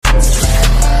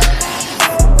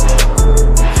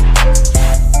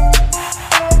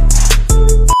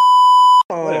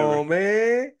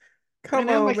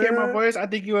like hearing my man. voice. I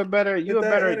think you're a better, Get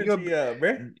that energy up,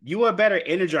 man. you a better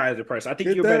energizer person. I think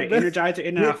Get you're a better that, man. energizer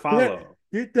and I follow.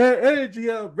 Get that energy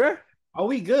up, man. Oh,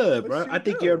 we good, What bro. I you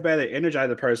think you're a do? better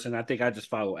energizer person. I think I just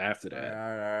follow after All right, that. all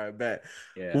right, all right, bet.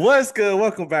 Yeah. What's good?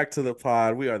 Welcome back to the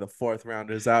pod. We are the fourth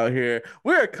rounders out here.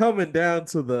 We're coming down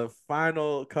to the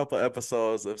final couple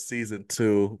episodes of season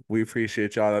two. We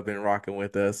appreciate y'all that have been rocking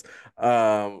with us.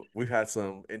 We've had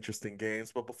some interesting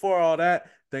games, but before all that,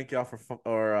 thank y'all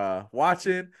for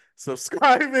watching,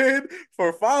 subscribing,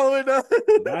 for following us.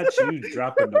 Not you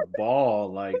dropping the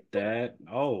ball like that.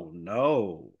 Oh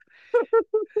no.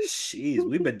 Jeez,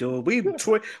 we've been doing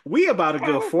we about to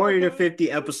go 40 to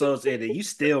 50 episodes in and you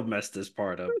still messed this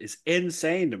part up. It's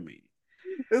insane to me.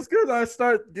 It's because I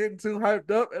start getting too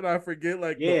hyped up and I forget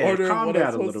like the Yeah, order of calm what I'm down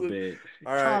a supposed little to. bit.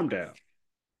 All right. Calm down.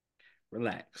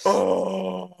 Relax.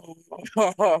 Oh,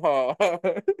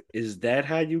 Is that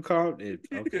how you calm it?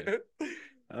 Okay. yeah.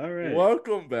 All right.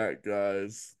 Welcome back,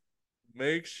 guys.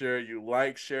 Make sure you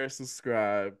like, share,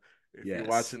 subscribe. If you're Yes.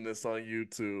 watching this on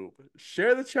YouTube,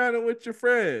 share the channel with your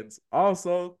friends.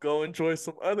 Also, go enjoy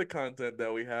some other content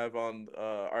that we have on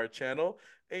our channel.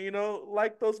 And,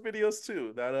 like those videos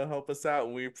too. That'll help us out,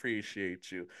 and we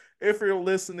appreciate you. If you're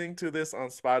listening to this on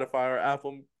Spotify or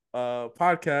Apple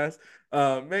podcast,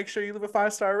 make sure you leave a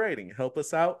 5-star rating. Help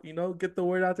us out, get the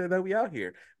word out there that we out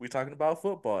here. We talking about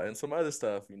football and some other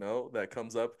stuff, that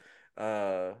comes up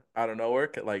out of nowhere.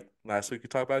 Like last week we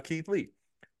talked about Keith Lee.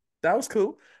 That was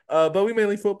cool. But we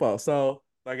mainly football. So,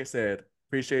 like I said,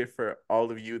 appreciate for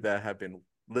all of you that have been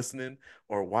listening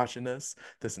or watching us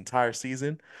this entire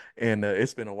season. And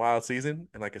it's been a wild season.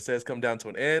 And like I said, it's come down to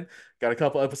an end. Got a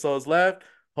couple episodes left.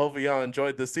 Hopefully y'all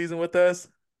enjoyed this season with us.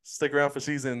 Stick around for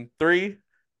season 3.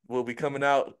 We'll be coming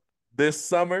out this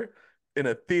summer in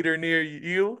a theater near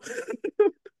you.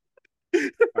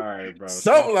 All right, bro.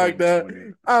 Something Stop like putting that.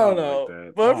 20. I don't Something like know. that.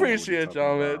 I But don't know what you're appreciate talking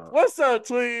y'all, man. about. What's up,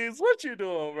 Tweez? What you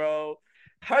doing, bro?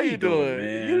 How How you you doing,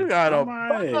 doing? You man? got a I'm all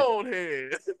right. bald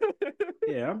head.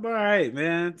 Yeah, I'm all right,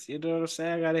 man. You know what I'm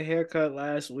saying? I got a haircut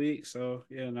last week, so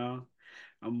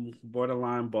I'm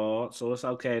borderline bald, so it's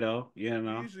okay though. You You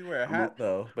know, usually wear a I'm a hat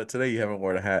though, but today you haven't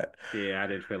worn a hat. yeah. I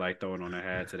didn't feel like throwing on a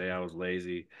hat today. I was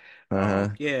lazy. Uh-huh.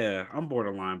 Yeah, I'm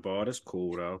borderline bald. It's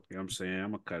cool though. You know what I'm saying?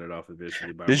 I'm gonna cut it off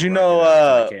eventually, but I'm Did gonna you rock know it out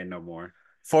till I can't no more.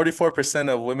 44%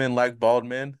 of women like bald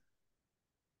men?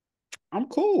 I'm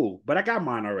cool, but I got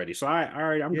mine already, so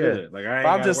I'm Yeah. good. Like I But ain't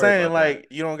I'm got to just worry saying, about that. like,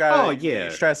 you don't Oh gotta be yeah.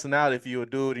 stressing out if you a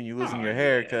dude and you losing Oh your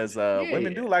hair yeah. because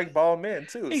women Yeah. do like bald men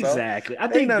too. So Exactly. I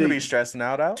ain't think nothing to be the stressing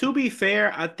out. To be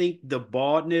fair, I think the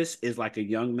baldness is like a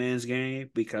young man's game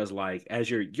because like as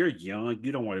you're young,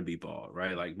 you don't want to be bald,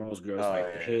 right? Like most girls Oh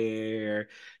like the yeah. hair,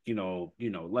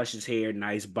 luscious hair,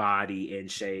 nice body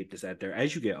and shape, this that there.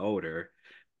 As you get older,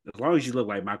 as long as you look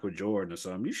like Michael Jordan or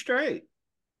something, you straight.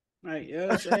 Like, you know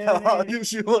what I'm saying?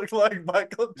 You look like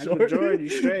Michael Michael Jordan. Jordan, you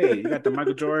straight. You got the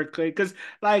Michael Jordan click. Because,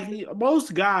 like,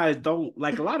 most guys don't,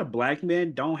 like, a lot of black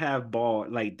men don't have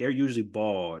bald. Like, they're usually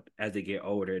bald as they get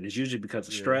older. And it's usually because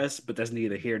of Yeah. stress, but that's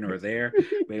neither here nor there. We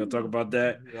ain't gonna talk about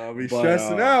that. I'll be But,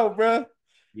 stressing out, bro.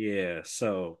 yeah,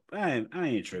 so I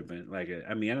ain't tripping. Like,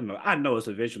 I mean, I don't know. I know it's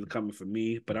eventually coming for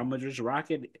me, but I'm gonna just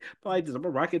rock it. But like this, I'm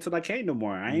gonna rock it till I can't no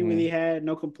more. I ain't really Hmm. had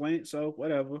no complaints, so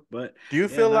whatever. But, Do you yeah,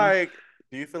 feel no. like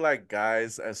do you feel like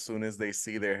guys, as soon as they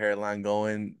see their hairline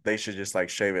going, they should just like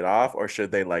shave it off, or should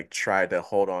they like try to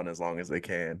hold on as long as they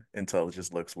can until it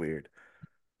just looks weird?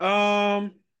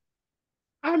 Um,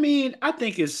 I mean,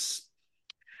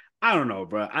 I don't know,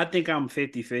 bro. I think I'm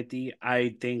 50-50.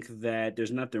 I think that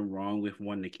there's nothing wrong with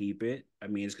wanting to keep it. I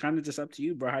mean, it's kind of just up to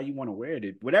you, bro, how you want to wear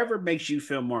it. Whatever makes you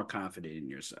feel more confident in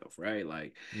yourself, right?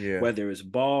 Like Yeah. whether it's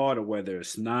bald or whether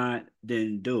it's not,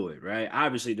 then do it, right?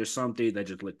 Obviously, there's some things that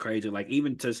just look crazy. Like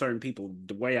even to certain people,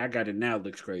 the way I got it now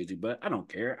looks crazy, but I don't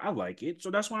care. I like it, so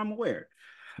that's what I'm gonna wear.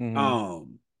 Hmm.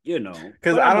 Because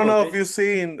But I I don't know know if that. you've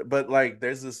seen, but like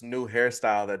there's this new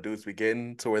hairstyle that dudes be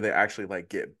getting to where they actually like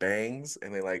get bangs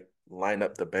and they like line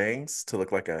up the bangs to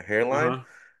look like a hairline. Uh-huh.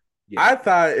 Yeah. I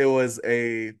thought it was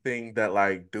a thing that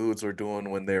like dudes were doing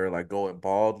when they were like going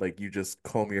bald, like you just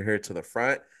comb your hair to the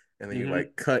front and then you Mm-hmm.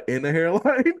 like cut in the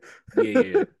hairline. Yeah,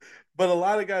 yeah, But a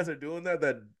lot of guys are doing that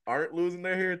aren't losing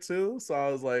their hair too. So I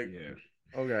was like, yeah.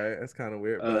 okay, that's kind of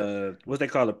weird, but What they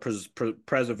call it,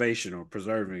 preservation or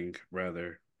preserving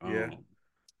rather. yeah.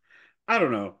 I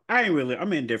don't know.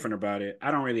 I'm indifferent about it.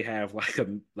 I don't really have like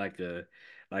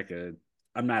a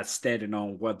I'm not standing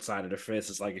on one side of the fence.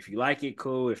 It's like if you like it,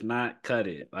 cool. If not, cut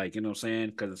it. Like, you know what I'm saying?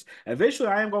 Because eventually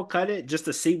I am gonna cut it just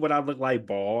to see what I look like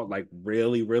bald, like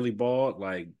really, really bald,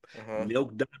 like Uh-huh.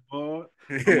 milk dud bald.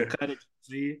 I'm gonna Yeah. cut it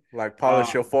See, Like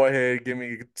polish your um, forehead, give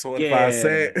me 25 yeah,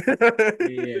 cents.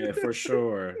 yeah, for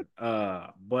sure.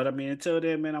 But I mean, until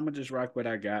then, man, I'm gonna just rock what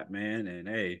I got, man. And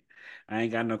hey, I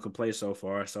ain't got no complaints so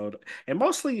far. So, and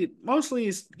mostly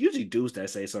it's usually dudes that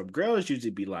say something. Girls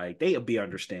usually be like, they'll be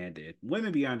understanding.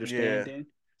 Women be Yeah. understanding.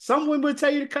 Some women would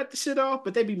tell you to cut the shit off,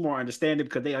 but they be more understanding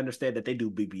because they understand that they do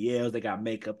BBLs, they got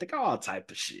makeup, they got all type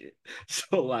of shit.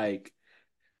 So like,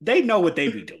 they know what they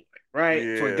be doing,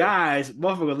 right? For Yeah. guys,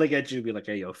 motherfucker look at you and be like,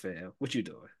 "Hey, yo, fam, what you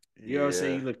doing?" You know what I'm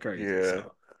saying? Yeah. You look crazy. Yeah.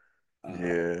 So, uh,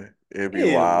 Yeah. It'd it be is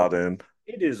wild what and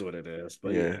it is what it is.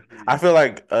 But yeah. yeah, I man. feel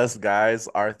like us guys,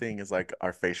 our thing is like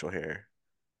our facial hair.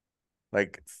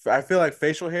 Like I feel like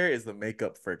facial hair is the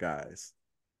makeup for guys.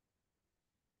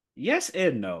 Yes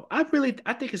and no. I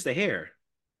think it's the hair.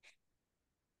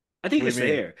 I think What do it's you the mean?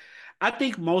 hair. I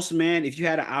think most men, if you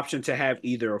had an option to have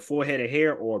either a full head of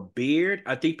hair or a beard,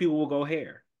 I think people will go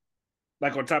hair,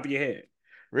 like on top of your head.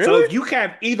 So Really? if you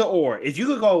have either or, if you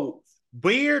could go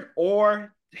beard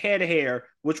or head of hair,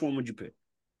 which one would you pick?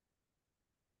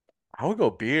 I would go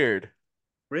beard.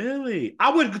 Really? I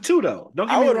would too, though. Don't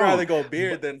get I me would rather wrong. go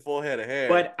beard But than full head of hair.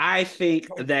 but I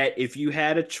think that if you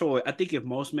had a choice, I think if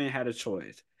most men had a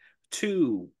choice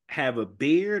to have a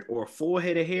beard or a full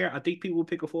head of hair, I think people would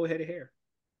pick a full head of hair.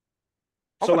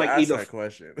 I'm So gonna like ask either that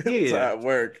question to yeah, at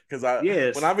work because I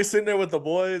when I yes, be sitting there with the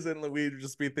boys and like, we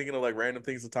just be thinking of like random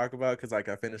things to talk about because like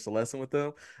I finished the lesson with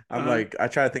them. I'm uh-huh. like I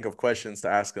try to think of questions to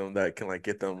ask them that can like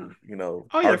get them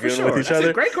Oh yeah, for arguing with sure. each That's a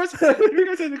other. great question. You're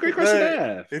gonna say it's a great question to But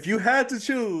have. if you had to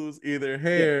choose either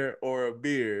Yeah. hair or a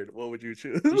beard, what would you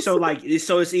choose? So like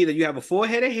so it's either you have a full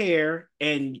head of hair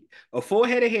and a full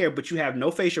head of hair, but you have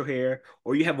no facial hair,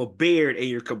 or you have a beard and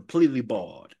you're completely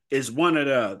bald. It's one or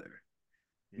the other.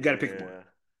 You got to pick one. Yeah,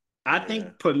 I yeah.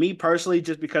 think for me personally,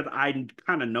 just because I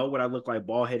kind of know what I look like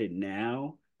bald headed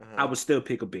now, I Uh-huh. would still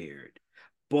pick a beard.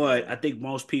 But I Yeah. think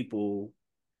most people,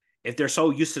 if they're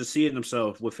so used to seeing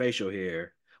themselves with facial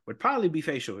hair, would probably be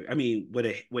facial hair. I mean,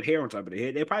 with hair on top of their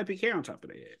head, they probably pick hair on top of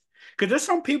their head. Because there's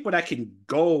some people that can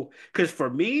go. Because for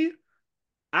me,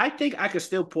 I think I could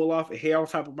still pull off a hair on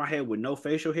top of my head with no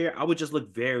facial hair. I would just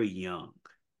look very young,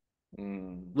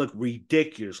 Mm. look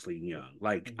ridiculously young.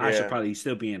 Like I should Yeah. probably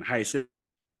still be in high school.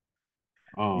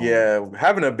 Um, Yeah,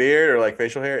 having a beard or like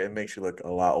facial hair, it makes you look a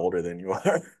lot older than you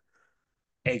are.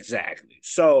 Exactly.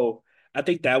 So I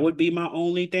think that would be my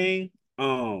only thing.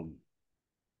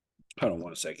 Hold on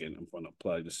one second. I'm gonna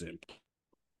plug this in.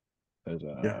 'Cause,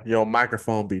 Yeah, your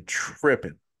microphone be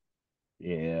tripping.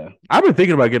 yeah. I've been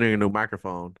thinking about getting a new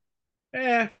microphone.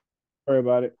 Worry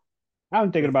about it.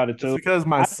 I'm thinking about it It's too. because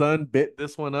my I son bit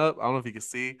this one up. I don't know if you can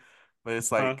see, but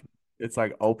huh? it's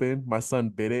like open. My son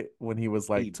bit it when he was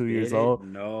He like 2 years bit it? old.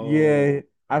 Yeah, No.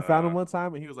 I found him one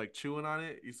time and he was like chewing on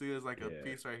it. You see, there's like a Yeah.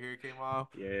 piece right here came off.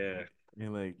 Yeah.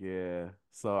 And like, yeah.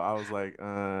 So I was like,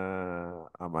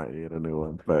 I might get a new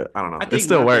one, but I don't I know. It think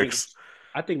still my thing works. is,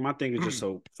 I think my thing is just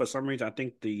so for some reason I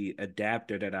think the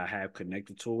adapter that I have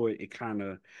connected to it, it kind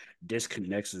of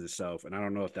disconnects itself, and I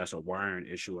don't know if that's a wiring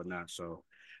issue or not. So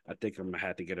I think I'm gonna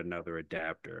have to get another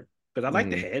adapter because I like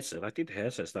the Mhm. headset. I think the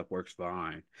headset stuff works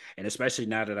fine, and especially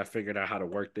now that I figured out how to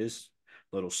work this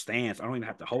little stance, I don't even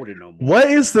have to hold it no more. What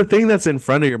is the thing that's in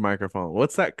front of your microphone?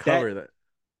 What's that That cover that?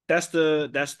 that's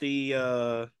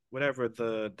the whatever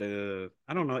the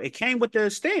I don't know. It came with the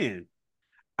stand.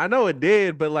 I know it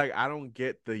did, but like I don't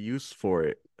get the use for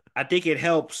it. I think it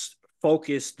helps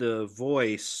focus the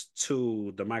voice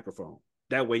to the microphone.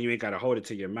 That way you ain't got to hold it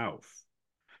to your mouth.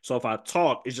 So if I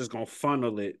talk, it's just gonna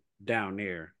funnel it down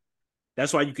there.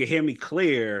 That's why you can hear me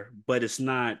clear, but it's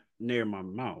not near my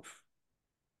mouth.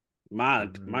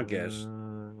 My guess.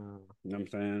 You know what I'm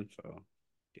saying? So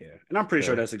yeah. And I'm pretty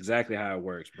sure Okay. that's exactly how it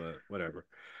works, but whatever.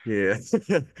 Yeah.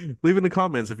 Leave in the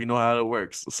comments if you know how it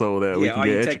works so that we Yeah, can all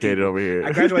you get tech educated people. over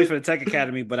I here. graduated from the tech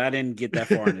academy, but I didn't get that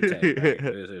far into tech. Like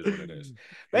this is what it is.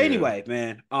 But Yeah. anyway,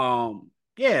 man.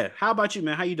 Yeah. How about you,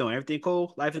 man? How you doing? Everything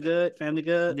cool? Life is good? Family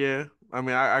good? Yeah. I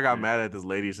mean, I got Yeah. mad at this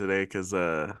lady today because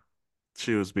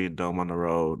she was being dumb on the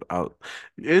road. Out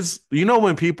it's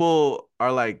when people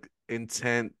are like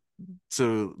intent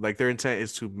to like their intent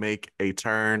is to make a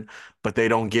turn, but they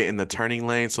don't get in the turning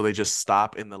lane, so they just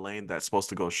stop in the lane that's supposed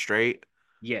to go straight.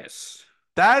 Yes.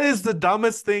 That is the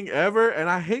dumbest thing ever, and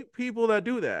I hate people that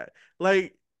do that.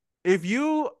 Like, if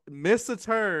you miss a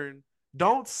turn,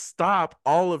 don't stop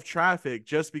all of traffic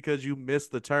just because you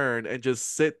missed the turn and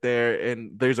just sit there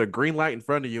and there's a green light in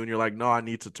front of you and you're like, "No, I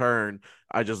need to turn.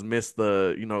 I just missed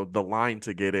the line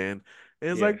to get in." And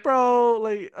it's Yeah. like, bro,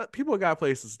 like people got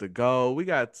places to go. We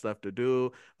got stuff to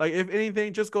do. Like, if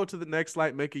anything, just go to the next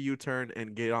light, make a U-turn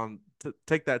and get on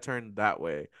take that turn that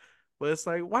way. But it's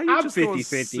like, why you I'm just gonna 50-50.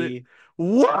 sit?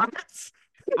 What?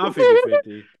 I'm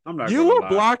 50-50. I'm not You gonna will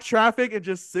lie. block traffic and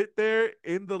just sit there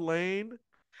in the lane?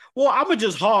 Well, I'm gonna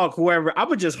just hog whoever. I'm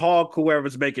gonna just hog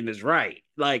whoever's making this right.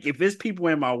 Like if it's people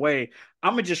in my way,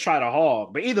 I'm gonna just try to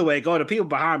hog. But either way, go the people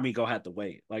behind me go have to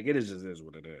wait. Like it is just is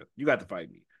what it is. You got to fight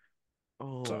me.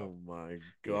 So Oh my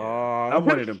yeah, I'm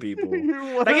one god. of them people. You're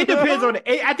one Like it of depends them? on.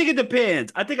 I think it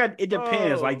depends. It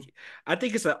depends. Oh. Like I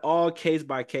think it's an all case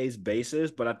by case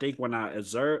basis. But I think when I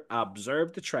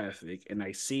observe the traffic and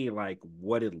I see like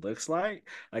what it looks like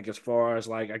as far as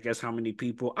like I guess how many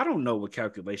people. I don't know what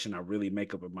calculation I really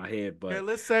make up in my head, Okay, but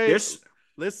let's there's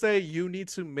let's say you need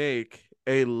to make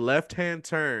a left-hand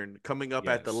turn coming up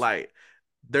at the yes, light.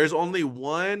 There's only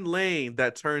one lane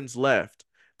that turns left.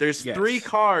 There's three yes,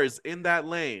 cars in that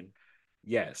lane.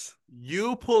 yes,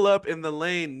 You pull up in the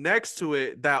lane next to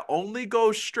it that only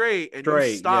goes straight, and you straight,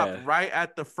 stop yeah, right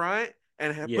at the front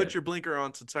and yeah, put your blinker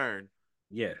on to turn.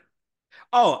 yeah.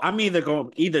 Oh, I'm either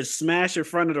going to either smash in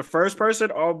front of the first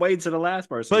person or wait to the last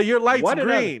But person. your light's One or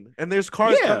the other. green and there's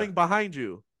cars Yeah, coming behind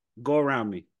you. go around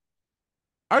me.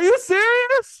 Are you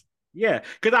serious? Yeah,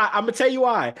 because I'm gonna tell you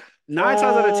why. 9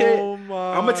 times out of 10, Oh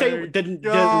I'm gonna tell you my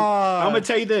I'm gonna god.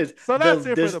 tell you this. So The that's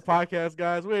it for this the podcast,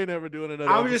 guys. We ain't never doing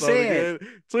another I'm just episode saying. again.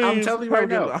 I'm Please telling you have a right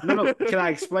good now. No, no. time. Can I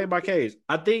explain my case?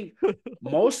 I think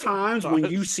most Oh times when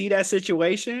you gosh. see that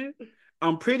situation,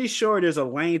 I'm pretty sure there's a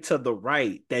lane to the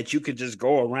right that you could just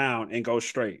go around and go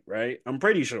straight. Right? I'm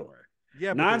pretty sure.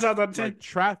 Yeah, but Nine there's times out of like 10,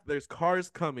 traffic, there's cars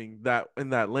coming that in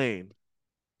that lane.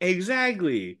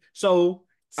 exactly. So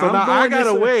So I'm now I going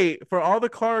gotta this. wait for all the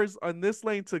cars on this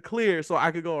lane to clear so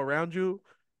I could go around you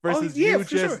Oh versus yeah, you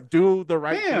for sure. just do the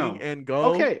right thing Bam. and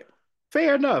go. Okay.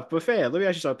 Fair enough, but fair. Let me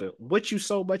ask you something. What you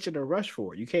so much in a rush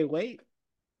for? You can't wait?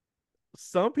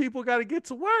 Some people gotta get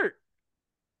to work.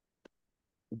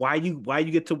 Why you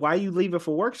leaving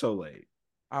for work so late?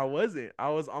 I wasn't. I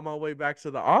was on my way back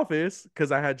to the office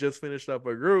because I had just finished up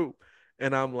a group.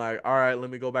 And I'm like, all right, let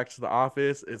me go back to the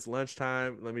office. It's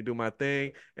lunchtime. Let me do my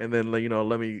thing. And then,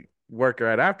 let me work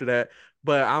right after that.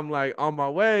 But I'm like on my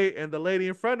way, and the lady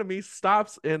in front of me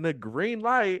stops in the green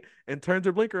light and turns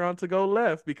her blinker on to go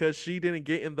left because she didn't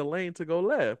get in the lane to go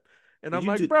left. And Did I'm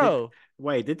you like, do did bro,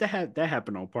 wait, did that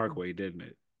happen on Parkway, didn't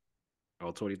it?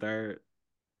 On 23rd?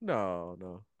 no,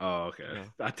 no, Oh, okay.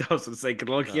 no, I thought I was gonna say, cause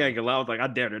low key, I no. was like, I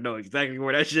damn near know exactly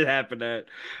where that shit happened at.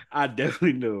 I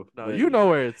definitely knew. No, But you yeah. know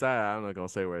where it's at. I'm not gonna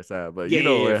say where it's at, but Yeah, you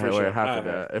know yeah, yeah, for where it sure. happened Okay.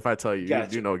 at. If I tell you,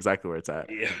 Got you you. know exactly where it's at.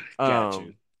 Yeah, got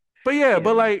you. Um, but yeah, Yeah,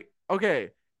 but man. like,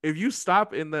 okay, if you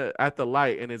stop in the at the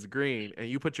light and it's green and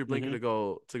you put your blinker Hmm. to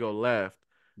go left,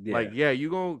 like Yeah, yeah, you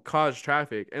gonna cause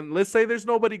traffic. And let's say there's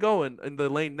nobody going in the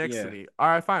lane next to yeah, me. All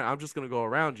right, fine. I'm just gonna go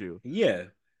around you. yeah,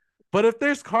 But if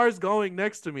there's cars going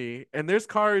next to me and there's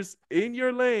cars in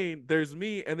your lane, there's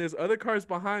me and there's other cars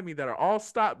behind me that are all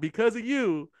stopped because of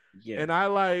you. yeah, And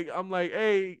I'm like,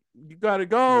 hey, you gotta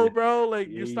go, yeah, bro. Like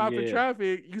you're stopping yeah,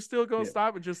 traffic. You still gonna yeah.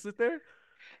 stop and just sit there?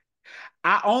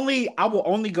 I will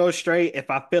only go straight if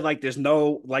I feel like there's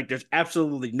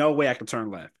absolutely no way I can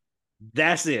turn left.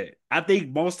 That's it. I think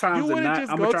most You times than wouldn't not, just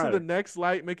I'm gonna go try to the to. next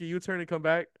light, make a U-turn, and come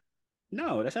back?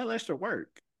 No, that's how Lester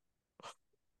work.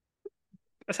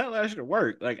 That's how Lester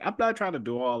work. Like I'm not trying to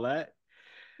do all that.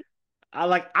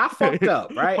 I fucked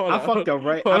up, right? Hold I on, fucked up,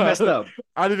 right? I hold messed on. up.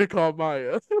 I didn't call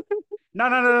Maya. No,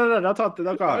 no, no, no, no. Don't talk to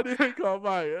don't I call. didn't call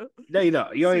Maya. No, you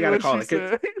know, you ain't See gotta what call she it.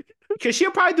 said. Cause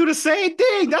she'll probably do the same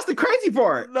thing. That's the crazy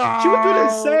part. She would do the No,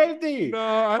 same thing.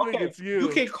 no, I think Okay, it's you you.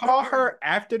 can call her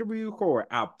after the record.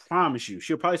 I promise you,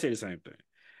 she'll probably say the same thing.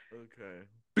 Okay,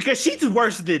 Because she's okay.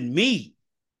 worse than me.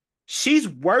 She's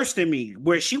worse than me.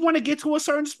 Where she want to get to a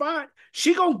certain spot,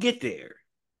 she gonna get there.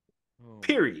 Oh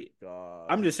my Period.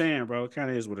 I'm just gosh. saying, bro. It kind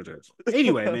of is what it is.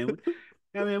 Anyway, man.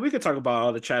 I mean, we could talk about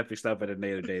all the traffic stuff at a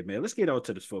later day, man. Let's get on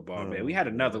to this football, man. We Oh had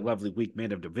another man. lovely week,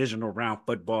 man, of divisional round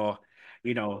football.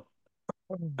 You know,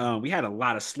 we had a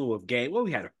lot of slew of games. Well,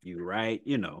 we had a few, right?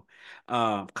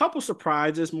 Couple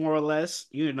surprises, more or less.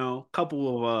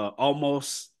 Couple of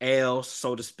almost L's,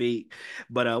 so to speak.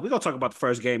 But we're gonna talk about the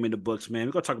first game in the books, man.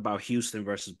 We're gonna talk about Houston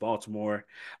versus Baltimore.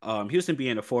 Houston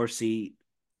being the fourth seed,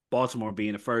 Baltimore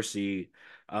being the first seed.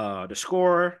 The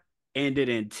score ended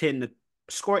in 10 to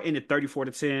score ended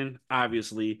 34-10.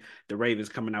 Obviously, the Ravens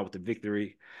coming out with the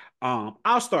victory.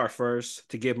 I'll start first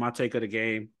to give my take of the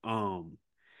game.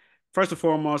 First and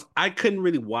foremost, I couldn't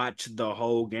really watch the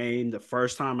whole game. The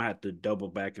first time I had to double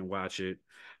back and watch it.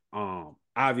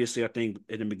 Obviously, I think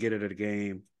in the beginning of the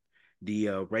game, the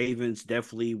Ravens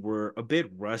definitely were a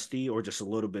bit rusty or just a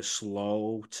little bit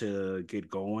slow to get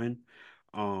going.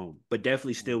 But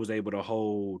definitely still was able to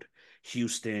hold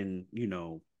Houston.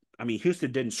 I mean,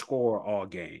 Houston didn't score all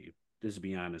game. Just to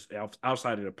be honest,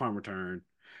 outside of the punt return,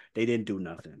 they didn't do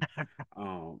nothing.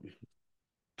 Um,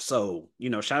 so,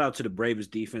 shout out to the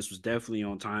Bravest defense was definitely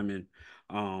on timing.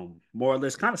 More or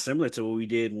less kind of similar to what we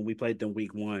did when we played them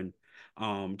week one.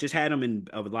 Just had them in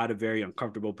a lot of very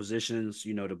uncomfortable positions.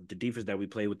 The defense that we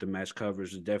play with the match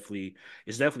covers is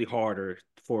definitely harder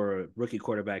for a rookie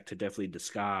quarterback to definitely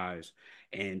disguise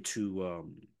and to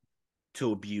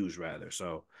abuse rather.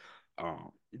 So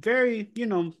very,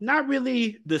 not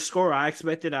really the score I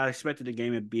expected. I expected the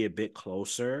game to be a bit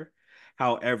closer.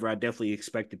 However, I definitely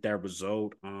expected that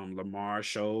result. Lamar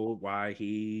showed why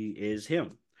he is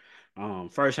him.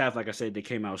 First half, like I said, they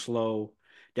came out slow.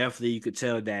 Definitely, you could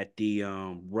tell that the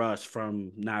rust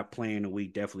from not playing a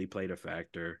week definitely played a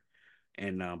factor.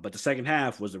 And but the second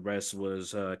half was the rest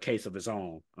was a case of its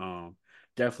own.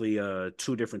 Definitely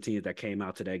two different teams that came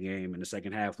out to that game. In the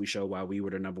second half, we showed why we were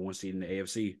the number one seed in the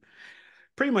AFC.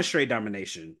 Pretty much straight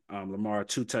domination. Lamar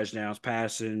 2 touchdowns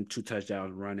passing, 2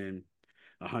 touchdowns running,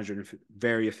 100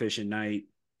 very efficient night,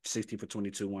 60 for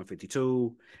 22,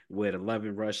 152 with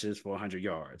 11 rushes for 100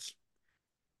 yards.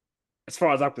 As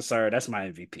far as I'm concerned, that's my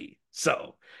MVP.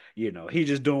 So, he's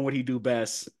just doing what he do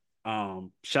best.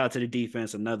 Shout out to the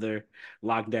defense, another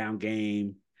lockdown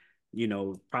game.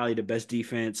 Probably the best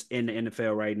defense in the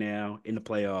NFL right now in the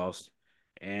playoffs.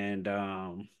 And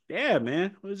yeah,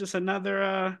 man, it was just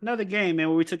another game, man,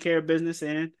 where we took care of business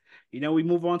and we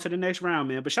move on to the next round,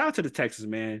 man. But shout out to the Texans,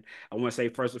 man. I want to say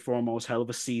first and foremost, hell of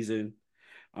a season.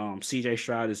 CJ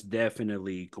Stroud is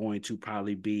definitely going to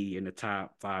probably be in the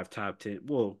top five, top 10.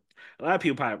 Well, a lot of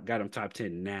people probably got him top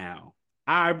 10 now.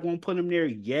 I won't put him there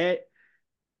yet.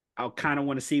 I kind of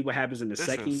want to see what happens in the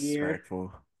second year.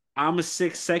 Disrespectful. I'm a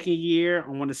second year. I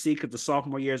want to see because the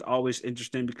sophomore year is always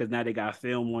interesting because now they got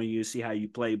film on you, see how you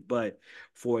play. But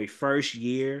for a first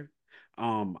year,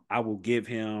 I will give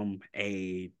him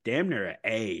a damn near an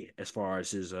A as far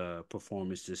as his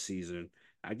performance this season.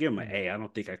 I give him an A. I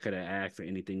don't think I could have asked for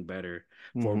anything better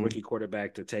for a Mm-hmm. rookie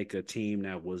quarterback to take a team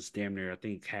that was damn near, I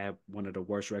think, had one of the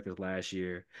worst records last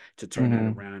year to turn that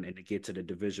Mm-hmm. around and to get to the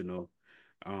divisional.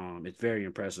 It's very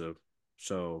impressive.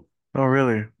 So Oh,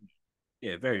 really?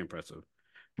 yeah, very impressive.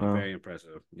 Oh. Very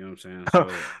impressive. You know what I'm saying? So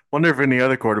Wonder if any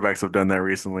other quarterbacks have done that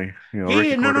recently. yeah, Rookie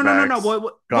yeah, no, no, no, no, no. quarterbacks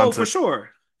Well, gone for to, sure,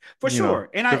 for sure.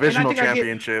 And I divisional think I get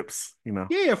championships,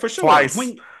 yeah, for sure. twice,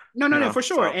 When no, no, no, for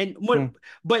sure. so. And Hmm.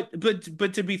 what,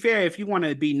 but to be fair, if you want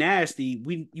to be nasty,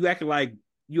 you acting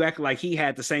like he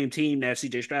had the same team that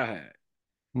CJ Stroud had.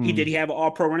 Did he Hmm. have an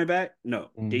all pro running back? No.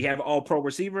 Did he Hmm. have an all pro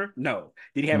receiver? No.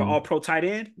 Did he have an Hmm. all pro tight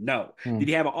end? No. Hmm. Did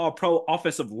he have an all pro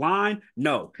offensive line?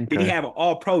 No. Did he Okay. have an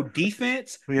all pro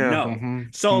defense? Yeah. No. Hmm.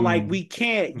 So like Hmm.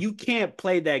 you can't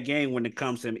play that game when it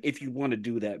comes to him if you want to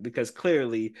do that because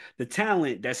clearly the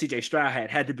talent that CJ Stroud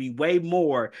had to be way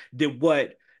more than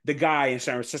what the guy in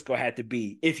San Francisco had to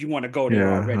be if you want to go there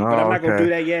Yeah. already. But I'm Oh, not gonna do okay.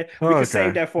 that yet. We Oh, can save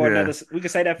okay. that for Yeah. another. We can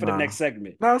save that for the next No.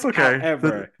 segment. No, it's okay. The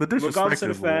However, the regardless disrespect of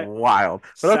the is fact, wild.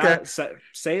 But okay.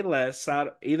 say less.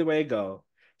 Either way it go.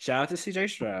 Shout out to CJ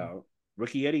Stroud,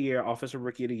 rookie of the year, offensive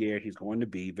rookie of the year. He's going to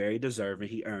be very deserving.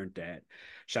 He earned that.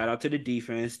 Shout out to the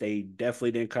defense. They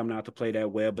definitely didn't come out to play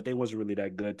that well, but they wasn't really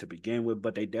that good to begin with.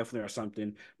 But they definitely are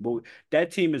something. But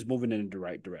that team is moving in the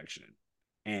right direction,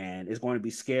 and it's going to be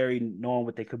scary knowing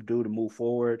what they could do to move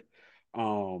forward.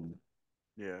 Um,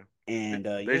 Yeah. and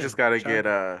They yeah, just got to shout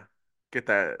out. get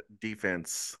that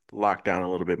defense locked down a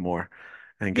little bit more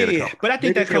and Yeah, get a yeah, couple. but I think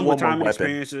Maybe that get comes with one more time and weapon.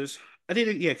 experiences. I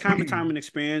think, yeah, common time and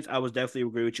experience. I was definitely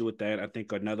agree with you with that. I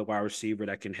think another wide receiver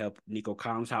that can help Nico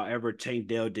Collins. However, Tank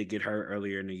Dell did get hurt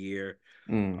earlier in the year,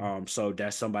 Mm. so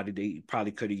that's somebody that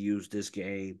probably could have used this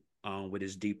game, with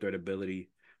his deep threat ability,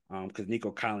 because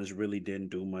Nico Collins really didn't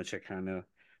do much. I kind of,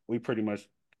 we pretty much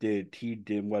did. He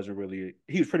did wasn't really.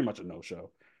 He was pretty much a no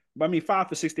show. But I mean, 5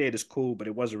 for 68 is cool, but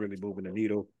it wasn't really moving the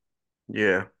needle.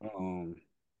 Yeah. Um,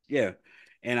 yeah.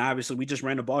 And obviously, we just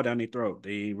ran the ball down their throat.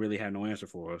 They really had no answer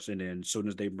for us. And then, as soon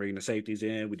as they bring the safeties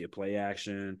in, we did play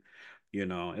action. It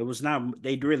was not.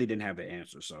 They really didn't have an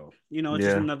answer. So, it's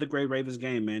just Yeah. another great Ravens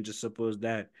game, man. Just simple as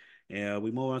that. Yeah, we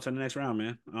move on to the next round,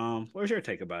 man. What's your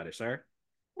take about it, sir?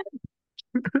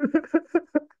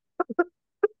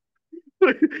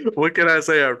 What can I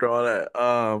say after all that?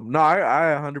 No,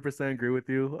 I 100% agree with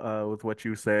you with what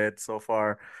you said so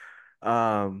far.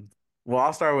 Um, well,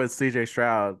 I'll start with CJ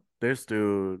Stroud. This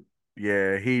dude,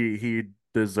 yeah, he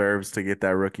deserves to get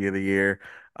that rookie of the year.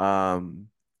 Um,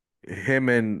 him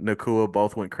and Nakua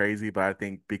both went crazy, but I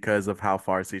think because of how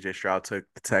far CJ Stroud took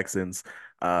the Texans,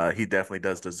 he definitely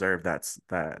does deserve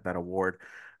that award.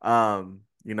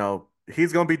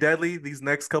 He's gonna be deadly these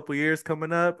next couple years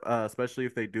coming up, especially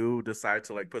if they do decide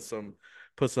to like put some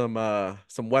put some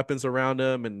weapons around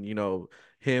him, and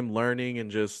him learning and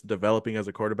just developing as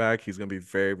a quarterback, he's gonna be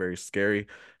very, very scary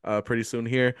pretty soon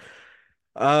here.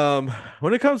 Um,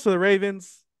 when it comes to the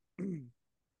Ravens,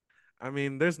 I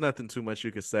mean, there's nothing too much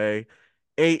you could say.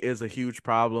 8 is a huge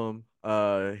problem.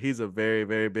 He's a very,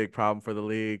 very big problem for the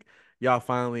league. Y'all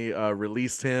finally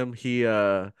released him. He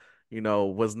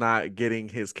was not getting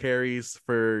his carries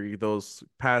for those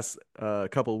past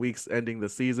couple weeks ending the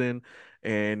season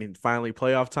and finally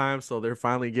playoff time. So they're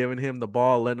finally giving him the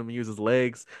ball, letting him use his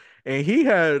legs. And he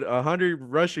had 100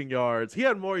 rushing yards. He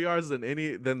had more yards than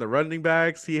the running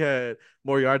backs. He had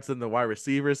more yards than the wide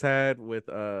receivers had with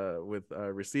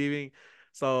receiving.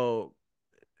 So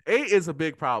 8 is a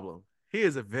big problem. He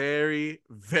is a very,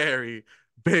 very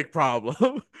big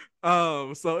problem.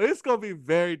 So it's gonna be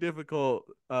very difficult,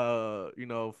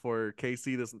 for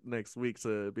KC this next week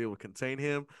to be able to contain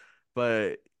him.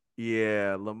 But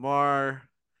yeah, Lamar,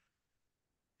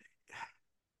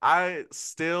 I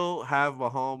still have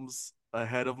Mahomes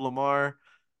ahead of Lamar,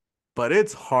 but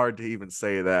it's hard to even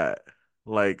say that.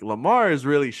 Like Lamar is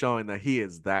really showing that he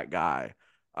is that guy.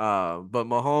 But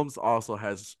Mahomes also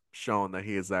has shown that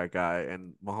he is that guy,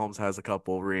 and Mahomes has a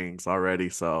couple rings already.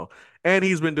 So, and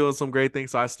he's been doing some great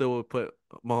things. So I still would put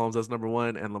Mahomes as number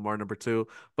one and Lamar number two.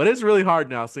 But it's really hard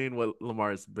now seeing what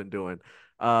Lamar's been doing.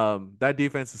 That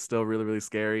defense is still really, really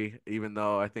scary, even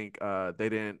though I think they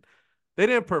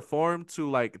didn't perform to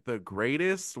like the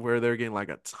greatest where they're getting like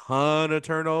a ton of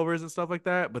turnovers and stuff like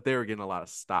that, but they were getting a lot of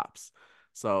stops.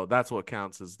 So that's what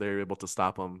counts is they're able to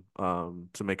stop them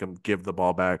to make them give the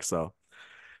ball back. So,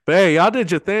 but hey, y'all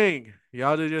did your thing.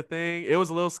 Y'all did your thing. It was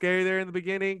a little scary there in the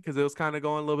beginning because it was kind of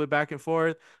going a little bit back and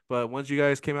forth. But once you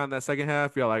guys came out in that second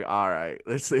half, you're like, all right,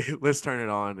 let's see, let's turn it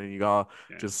on. And you all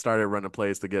Yeah. just started running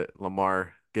plays to get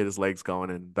Lamar get his legs going,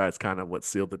 and that's kind of what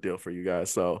sealed the deal for you guys.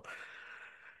 So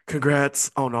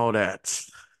congrats on all that.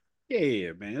 Yeah,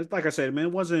 yeah, man. It's like I said, man,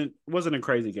 it wasn't a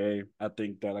crazy game. I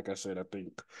think that, like I said, I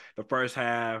think the first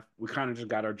half we kind of just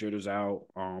got our jitters out.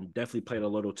 Definitely played a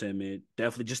little timid.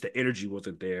 Definitely just the energy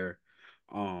wasn't there.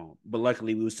 But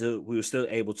luckily we were still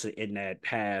able to end that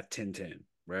half 10-10,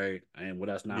 right? And with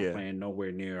us not Yeah. playing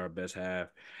nowhere near our best half.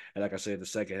 And like I said, the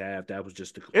second half, that was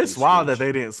just a It's complete wild that switch.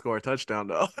 they didn't score a touchdown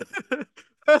though.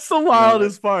 That's the You know, that's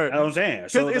wildest part. what I'm saying.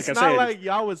 Because So, like it's I not said, like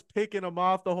y'all was picking them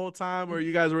off the whole time or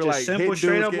you guys were just like simple, hitting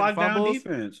straight dudes up getting lockdown fumbles.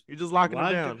 defense. You're just locking them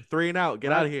Locked down. 3 and out.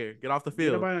 Get out lock of here. Get off the get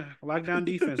field. about lockdown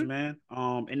defense, man.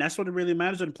 And that's what it really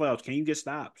matters in the playoffs. Can you get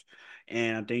stops?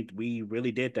 And I think we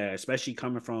really did that, especially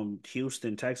coming from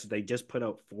Houston, Texas. They just put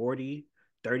up 40,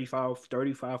 35,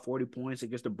 40 points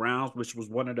against the Browns, which was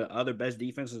one of the other best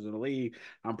defenses in the league.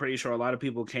 I'm pretty sure a lot of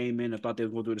people came in and thought they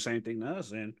were going to do the same thing to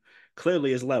us, and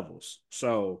clearly it's levels.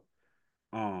 So,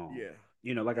 um,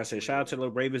 Yeah. like I said, Definitely shout out to is. the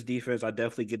Ravens defense. I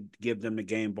definitely give them the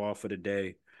game ball for the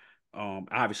day.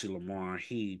 Obviously Lamar,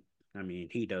 I mean,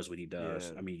 he does what he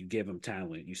does. Yeah. I mean, you give him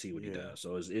talent, you see what he Yeah. does.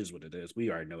 So it is what it is. We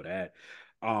already know that.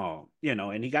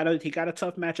 And he got a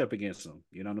tough matchup against him.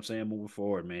 You know what I'm saying? Moving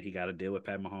forward, man, he got to deal with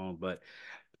Pat Mahomes. But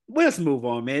let's move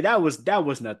on, man. That was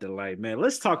nothing like, man.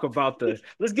 Let's get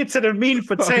to the meat and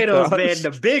Oh potatoes, man. gosh.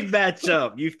 The big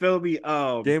matchup. You feel me?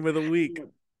 Game of the week.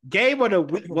 Game of the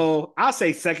week. Well, I'll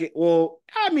say second. Well,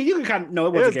 I mean, you can kind of no, it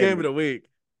It was a was game game of of the the week.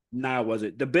 Nah, was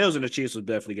it? The Bills and the Chiefs was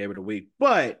definitely game of the week.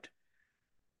 But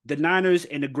the Niners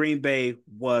and the Green Bay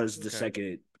was the Okay.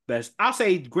 second best. I'll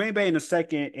say Green Bay in the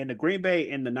second, and the Green Bay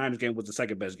and the Niners game was the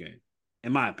second best game,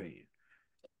 in my opinion.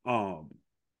 Um,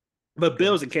 but Okay.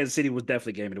 Bills and Kansas City was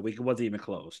definitely game of the week. It wasn't even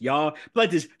close. Y'all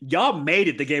made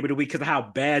it the game of the week because of how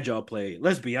bad y'all played.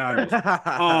 Let's be honest.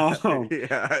 Um,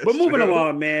 Yeah, but it's moving true.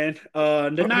 along, man.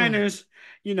 The Niners,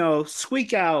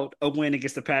 squeak out a win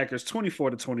against the Packers,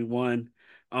 24-21.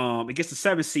 Against the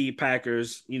 7 seed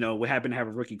Packers, what happened to have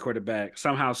a rookie quarterback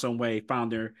somehow, some way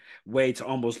found their way to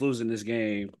almost losing this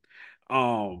game.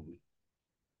 Um,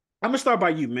 I'm gonna start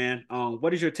by you, man.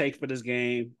 What is your take for this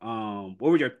game? What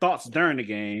were your thoughts during the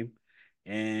game?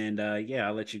 And yeah,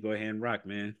 I'll let you go ahead and rock,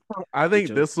 man. I Get think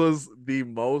your this was the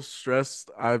most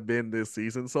stressed I've been this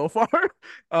season so far.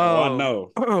 Oh, I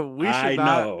know. We should I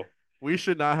not know. we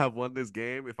should not have won this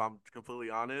game if I'm completely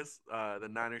honest. The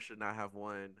Niners should not have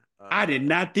won. I did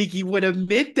not think you would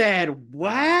admit that.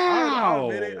 I'll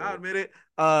admit it. I'll Wow. admit it.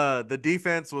 The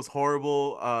defense was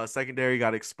horrible. Secondary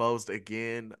got exposed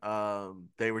again.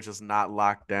 They were just not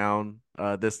locked down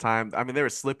this time. I mean, they were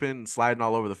slipping, sliding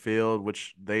all over the field,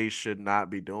 which they should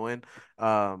not be doing.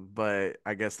 But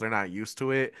I guess they're not used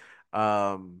to it.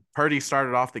 Purdy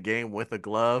started off the game with a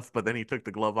glove, but then he took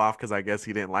the glove off because I guess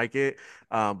he didn't like it.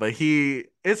 But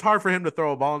it's hard for him to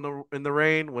throw a ball in the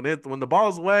rain when the ball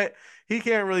is wet. He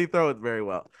can't really throw it very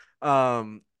well.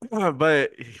 Um,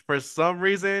 but for some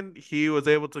reason, he was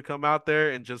able to come out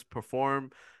there and just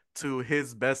perform to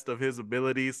his best of his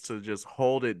abilities to just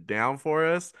hold it down for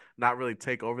us, not really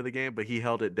take over the game, but he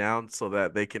held it down so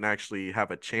that they can actually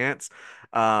have a chance.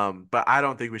 But I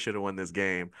don't think we should have won this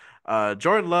game.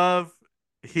 Jordan Love,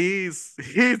 he's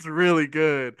really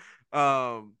good.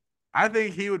 Um, I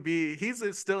think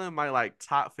he's still in my like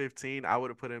top 15. I would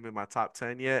have put him in my top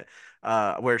 10 yet.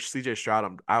 Where CJ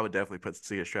Stroud, I would definitely put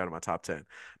CJ Stroud in my top 10.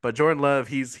 But Jordan Love,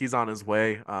 he's on his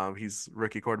way. He's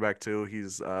rookie quarterback too.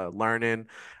 He's learning.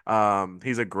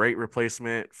 He's a great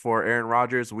replacement for Aaron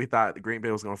Rodgers. We thought Green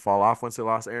Bay was going to fall off once they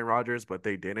lost Aaron Rodgers, but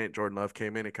they didn't. Jordan Love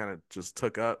came in and kind of just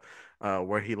took up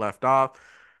where he left off.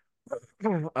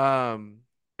 Um,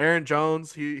 Aaron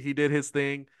Jones, he did his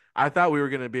thing. I thought we were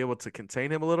going to be able to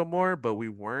contain him a little more, but we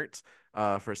weren't.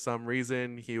 For some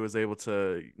reason, he was able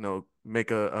to,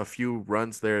 make a few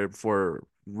runs there for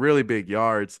really big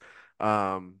yards.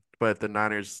 But the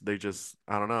Niners,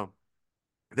 I don't know,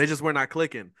 they just were not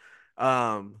clicking.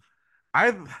 Um,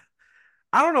 I,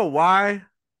 I don't know why,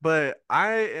 but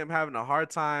I am having a hard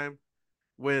time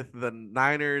with the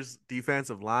Niners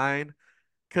defensive line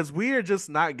because we are just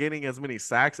not getting as many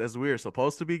sacks as we are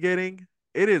supposed to be getting.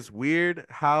 It is weird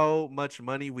how much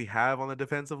money we have on the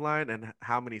defensive line and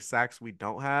how many sacks we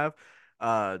don't have.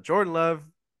 Jordan Love,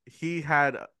 he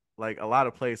had like a lot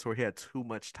of plays where he had too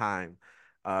much time,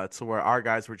 to where our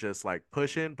guys were just like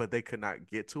pushing, but they could not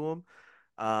get to him.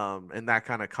 And that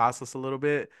kind of cost us a little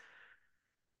bit.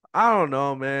 I don't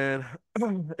know, man.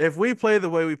 If we play the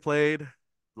way we played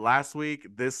last week,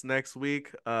 this next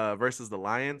week, versus the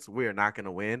Lions, we are not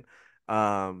gonna win.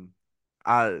 Um,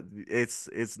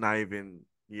 it's not even.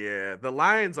 Yeah, the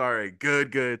Lions are a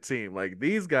good team. Like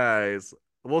these guys,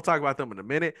 we'll talk about them in a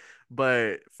minute.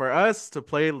 But for us to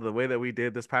play the way that we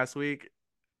did this past week,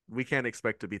 we can't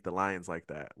expect to beat the Lions like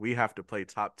that. We have to play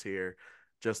top tier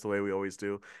just the way we always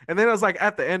do. And then it was like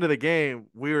at the end of the game,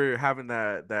 we were having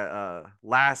that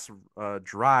last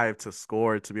drive to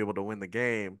score to be able to win the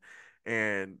game.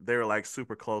 And they were like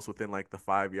super close within like the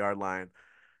 5 yard line.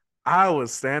 I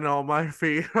was standing on my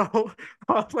feet. I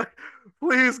was like,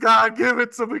 please, God, give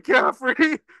it to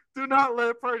McCaffrey. Do not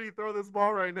let Purdy throw this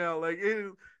ball right now. Like,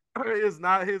 it is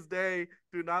not his day.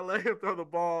 Do not let him throw the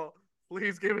ball.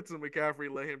 Please give it to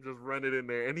McCaffrey. Let him just run it in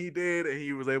there. And he did, and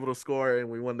he was able to score, and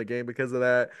we won the game because of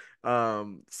that.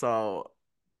 So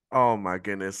oh my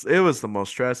goodness. It was the most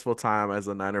stressful time as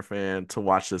a Niner fan to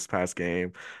watch this past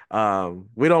game.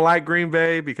 We don't like Green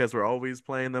Bay because we're always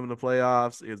playing them in the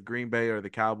playoffs. It's Green Bay or the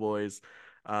Cowboys.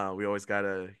 We always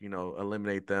gotta,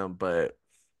 eliminate them. But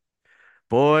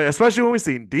boy, especially when we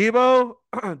seen Debo,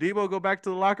 Debo go back to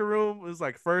the locker room. It was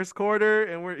like first quarter,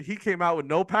 and he came out with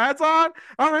no pads on.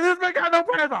 I'm like, this man got no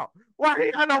pads on. Why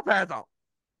he got no pads on?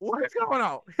 What is going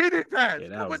on? He did pads. Yeah,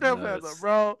 that Put was no pads on, nuts.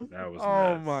 bro. That was Oh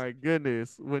nuts. my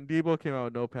goodness. When Debo came out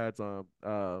with no pads on,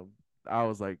 I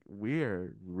was like, we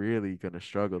are really gonna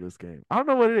struggle this game. I don't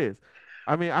know what it is.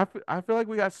 I mean, I feel like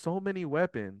we got so many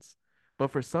weapons,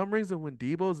 but for some reason, when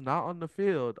Debo's not on the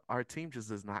field, our team just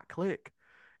does not click.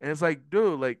 And it's like,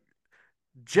 dude, like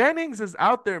Jennings is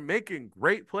out there making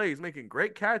great plays, making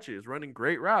great catches, running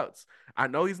great routes. I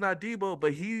know he's not Debo,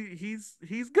 but he's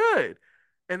good.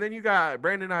 And then you got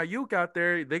Brandon Ayuk out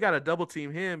there. They got to double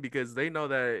team him because they know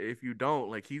that if you don't,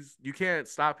 like you can't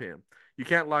stop him. You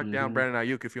can't lock down Hmm. Brandon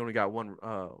Ayuk if you only got one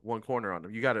corner on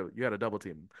him. You gotta double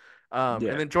team him. And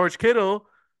Yeah. then George Kittle,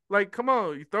 like, come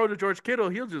on, you throw to George Kittle,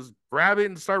 he'll just grab it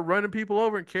and start running people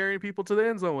over and carrying people to the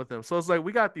end zone with him. So it's like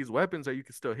we got these weapons that you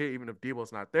can still hit even if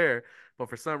Debo's not there. But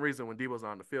for some reason, when Debo's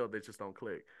on the field, they just don't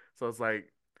click. So it's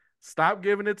like, stop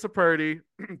giving it to Purdy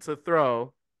to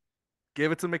throw,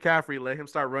 give it to McCaffrey, let him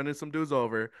start running some dudes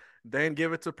over, then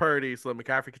give it to Purdy so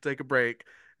McCaffrey can take a break,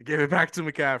 give it back to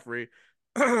McCaffrey.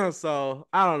 So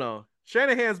I don't know.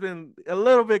 Shanahan's been a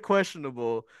little bit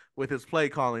questionable with his play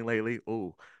calling lately.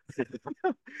 Ooh.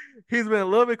 He's been a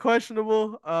little bit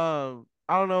questionable. I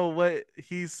don't know what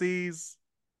he sees.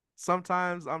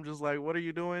 Sometimes I'm just like, what are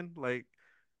you doing? Like,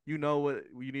 what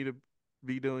you need to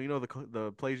be doing.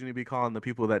 The plays you need to be calling the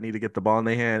people that need to get the ball in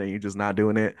their hand, and you're just not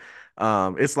doing it.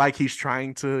 It's like he's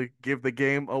trying to give the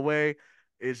game away.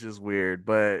 It's just weird,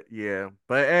 but yeah.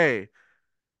 But hey,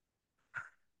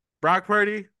 Brock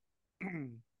Purdy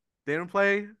didn't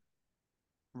play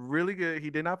really good. He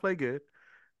did not play good.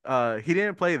 He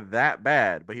didn't play that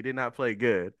bad, but he did not play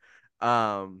good.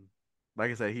 Um,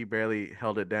 like I said, he barely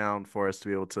held it down for us to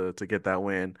be able to get that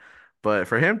win. But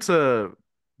for him to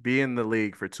be in the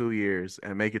league for 2 years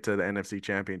and make it to the NFC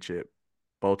Championship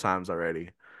both times already,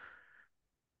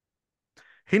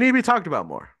 he need to be talked about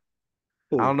more.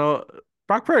 I don't Who? know,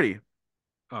 Brock Purdy.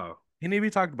 Oh, He need to be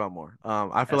talked about more.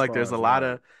 I feel as like far there's a as lot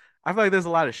what? of, I feel like there's a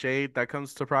lot of shade that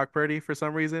comes to Brock Purdy for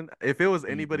some reason. If it was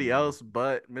anybody Mm-hmm. else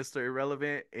but Mr.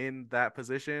 Irrelevant in that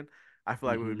position, I feel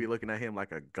like we would Mm-hmm. be looking at him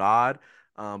like a god.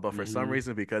 But for some Mm-hmm.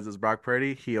 reason, because it's Brock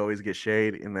Purdy, he always gets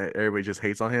shade, and that everybody just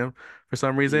hates on him for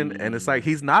some reason. And it's like Mm-hmm.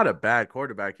 he's not a bad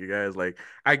quarterback, you guys. Like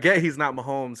I get he's not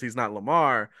Mahomes, he's not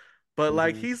Lamar, but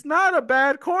like Mm-hmm. he's not a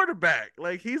bad quarterback.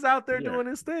 Like he's out there Yeah. doing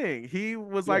his thing. He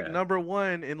was like Yeah. number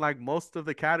one in like most of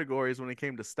the categories when it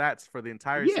came to stats for the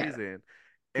entire Yeah. season.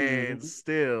 And Mm-hmm.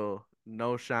 still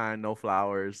no shine, no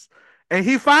flowers. And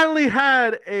he finally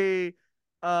had a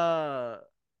uh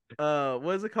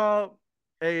what is it called?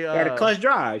 A He had a clutch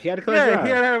drive. He had a clutch yeah, he drive.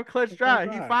 had to have a clutch A clutch drive.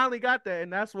 He drive. finally got that,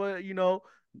 and that's what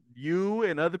you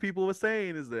and other people were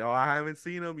saying is that, oh, I haven't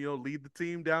seen him, lead the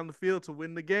team down the field to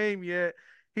win the game yet.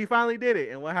 He finally did it,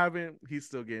 and what happened? He's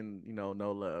still getting no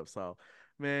love. So,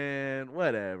 man,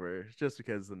 whatever. Just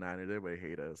because the Niners, everybody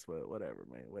hate us, but whatever,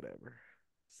 man, whatever.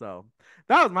 So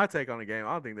that was my take on the game.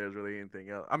 I don't think there's really anything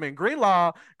else. I mean,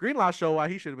 Greenlaw showed why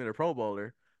he should have been a Pro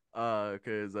Bowler.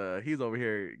 Cause he's over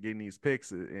here getting these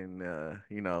picks, and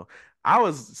I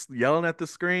was yelling at the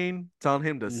screen, telling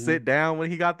him to Mm-hmm. sit down when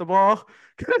he got the ball.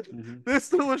 Mm-hmm. This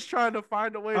dude was trying to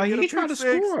find a way Oh, to get a he pick tried to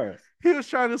six. score. He was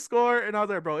trying to score, and I was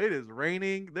like, bro, it is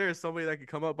raining. There is somebody that could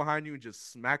come up behind you and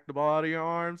just smack the ball out of your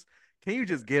arms. Can you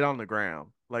just get on the ground?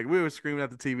 Like we were screaming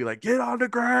at the TV, like, get on the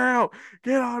ground,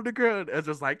 get on the ground. It's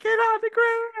just like, get on the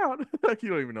ground. Like you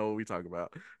don't even know what we talk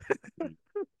about. Mm.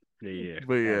 Yeah.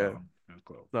 But yeah. That's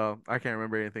close. So I can't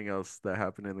remember anything else that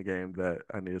happened in the game that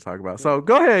I need to talk about. Yeah. So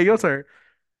go ahead, your turn.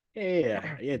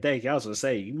 Yeah, yeah. Thank you. I was gonna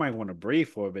say you might want to breathe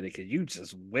for a minute because you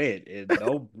just went and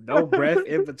no breath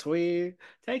in between.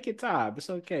 Take your time. It's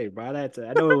okay, bro. I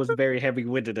know it was very heavy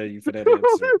winded of you for that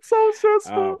answer. It's so Um,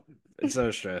 stressful. it's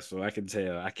so stressful. I can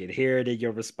tell. I can hear it in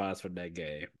your response from that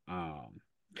game.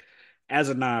 As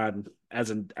a non as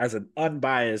an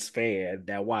unbiased fan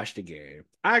that watched the game,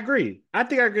 I agree. I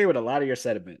think I agree with a lot of your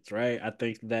sentiments. Right. I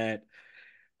think that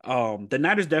the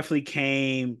Niners definitely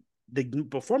came. The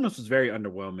performance was very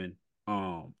underwhelming.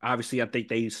 Obviously, I think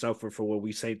they suffered for what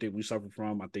we say that we suffered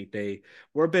from. I think they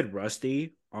were a bit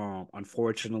rusty.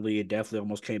 Unfortunately, it definitely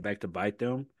almost came back to bite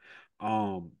them.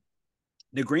 Um,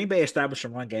 the Green Bay established a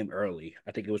run game early.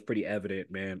 I think it was pretty evident,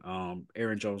 man.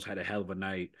 Aaron Jones had a hell of a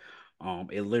night.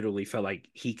 It literally felt like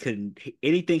he couldn't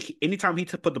anything. Anytime he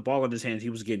put the ball in his hands, he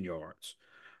was getting yards,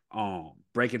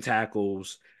 breaking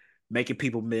tackles, making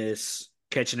people miss,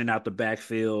 catching it out the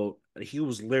backfield. He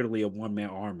was literally a one man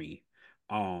army.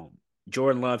 Um,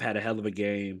 Jordan Love had a hell of a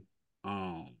game.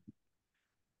 Um,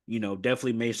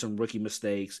 definitely made some rookie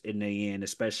mistakes in the end,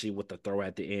 especially with the throw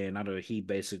at the end. I know he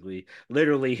basically,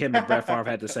 literally, him and Brett Favre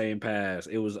had the same pass.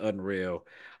 It was unreal.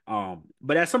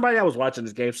 But as somebody that was watching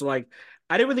this game, so like,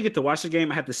 I didn't really get to watch the game.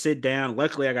 I had to sit down.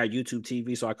 Luckily, I got YouTube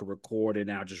TV so I could record it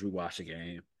and I'll just rewatch the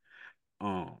game.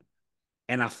 Um,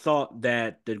 and I thought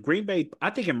that the Green Bay,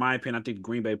 I think in my opinion, I think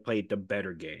Green Bay played the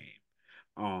better game.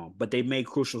 But they made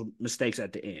crucial mistakes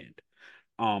at the end.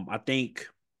 I think,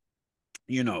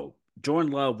 you know,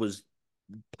 Jordan Love was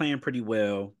playing pretty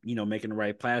well, making the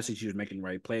right passes. He was making the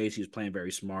right plays. He was playing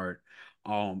very smart.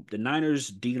 The Niners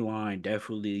D line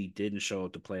definitely didn't show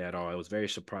up to play at all. It was very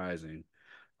surprising.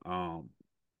 Um,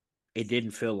 it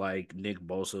didn't feel like Nick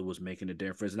Bosa was making a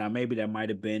difference. Now, maybe that might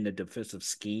have been the defensive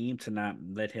scheme to not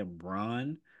let him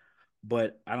run,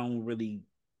 but I don't really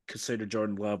consider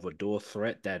Jordan Love a dual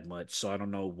threat that much. So I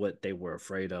don't know what they were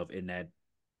afraid of in that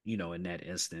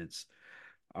instance.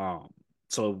 Um,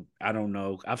 so I don't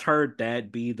know. I've heard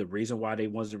that be the reason why they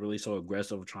wasn't really so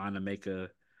aggressive trying to make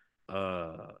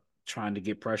trying to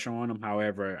get pressure on them.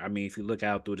 However, I mean, if you look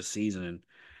out through the season,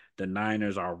 the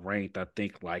Niners are ranked, I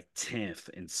think, like 10th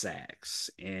in sacks.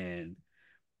 And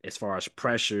as far as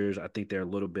pressures, I think they're a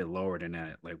little bit lower than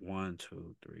that. Like 1,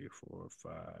 2, 3, 4,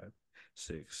 5,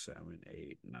 6, 7,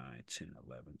 8, 9, 10,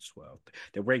 11, 12.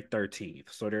 They're ranked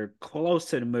 13th. So they're close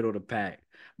to the middle of the pack.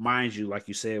 Mind you, like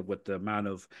you said, with the amount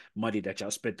of money that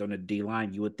y'all spent on the D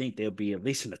line, you would think they'll be at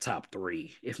least in the top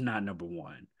three, if not number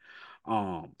one.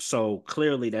 So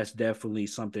clearly that's definitely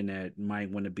something that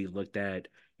might want to be looked at,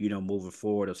 moving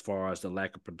forward as far as the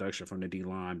lack of production from the D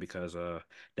line, because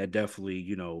that definitely,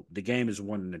 the game is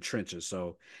won in the trenches.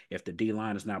 So if the D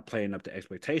line is not playing up to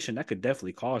expectation, that could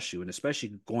definitely cost you. And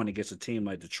especially going against a team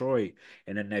like Detroit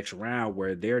in the next round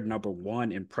where they're number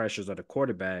one in pressures of the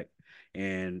quarterback.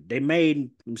 And they made,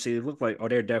 let me see, it looked like, oh,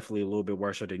 they're definitely a little bit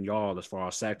worse than y'all as far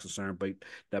as sacks concerned, but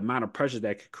the amount of pressure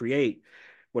that could create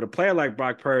with a player like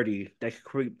Brock Purdy, that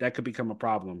could become a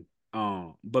problem.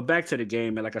 But back to the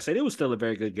game, and like I said, it was still a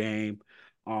very good game.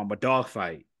 A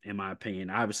dogfight. in my opinion.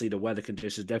 Obviously, the weather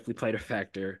conditions definitely played a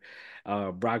factor.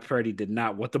 Brock Purdy did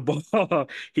not want the ball.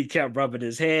 He kept rubbing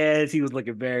his hands. He was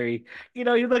looking very, he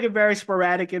was looking very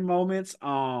sporadic in moments.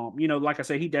 Like I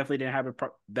said, he definitely didn't have a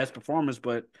best performance,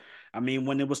 but I mean,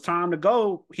 when it was time to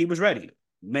go, he was ready.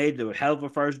 Made the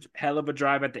hell of a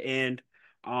drive at the end,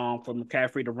 from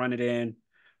McCaffrey to run it in.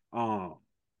 Um,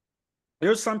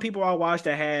 there's some people I watched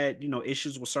that had,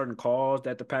 issues with certain calls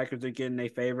that the Packers did get in their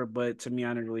favor, but to me, I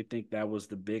didn't really think that was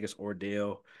the biggest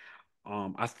ordeal.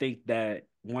 I think that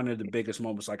one of the biggest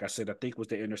moments, like I said, I think was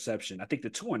the interception. I think the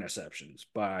two interceptions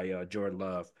by Jordan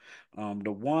Love.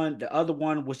 The other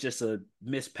one was just a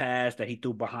missed pass that he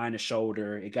threw behind the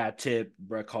shoulder. It got tipped.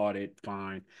 Brett caught it,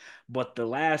 fine. But the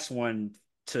last one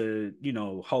to,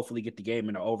 hopefully get the game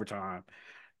into overtime,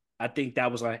 I think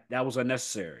that was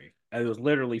unnecessary. It was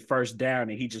literally first down,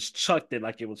 and he just chucked it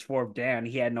like it was fourth down.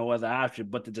 He had no other option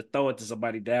but to just throw it to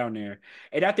somebody down there.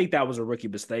 And I think that was a rookie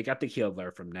mistake. I think he'll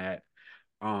learn from that.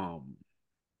 Um,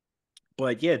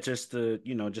 but yeah, just to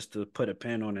put a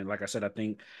pin on it, like I said, I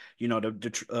think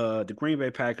the Green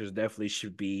Bay Packers definitely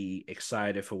should be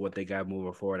excited for what they got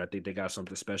moving forward. I think they got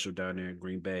something special down there in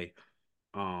Green Bay.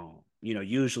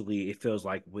 Usually it feels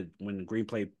like when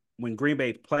Green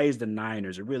Bay plays the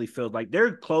Niners, it really feels like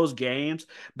they're close games,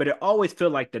 but it always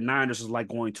feels like the Niners is like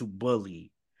going to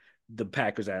bully the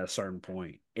Packers at a certain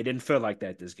point. It didn't feel like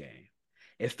that this game.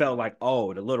 It felt like,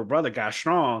 oh, the little brother got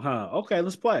strong, huh? Okay,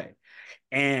 let's play.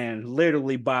 And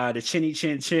literally by the chinny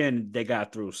chin chin, they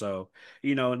got through. So,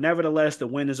 nevertheless, the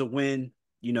win is a win.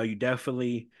 You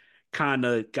definitely kind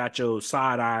of got your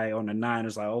side eye on the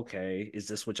Niners, like, okay, is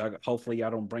this what y'all, hopefully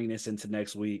y'all don't bring this into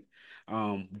next week.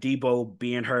 Debo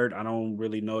being hurt, I don't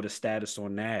really know the status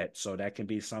on that. So that can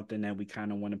be something that we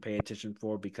kind of want to pay attention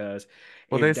for because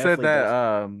Well, it they said definitely that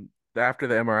does. after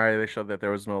the MRI they showed that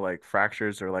there was no like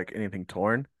fractures or like anything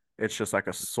torn. It's just like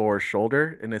a sore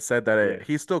shoulder, and it said that Yeah.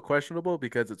 he's still questionable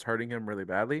because it's hurting him really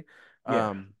badly.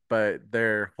 Yeah. But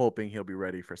they're hoping he'll be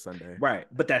ready for Sunday. Right.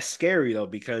 But that's scary though,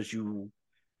 because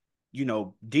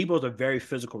Debo's a very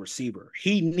physical receiver.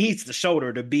 He needs the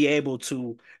shoulder to be able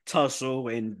to tussle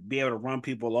and be able to run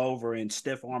people over and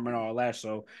stiff arm and all that.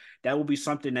 So that would be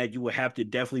something that you would have to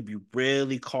definitely be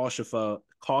really cautious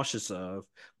of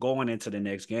going into the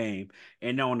next game.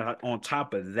 And on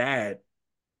top of that,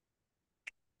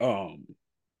 um,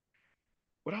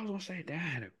 what I was gonna say, that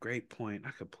had a great point.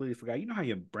 I completely forgot. You know how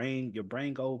your brain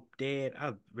go dead?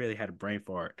 I really had a brain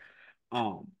fart.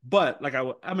 But like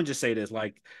I'm gonna just say this,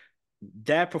 like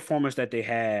that performance that they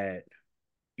had,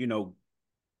 you know,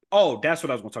 oh, that's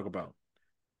what I was gonna talk about.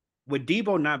 With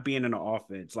Debo not being in the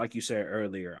offense, like you said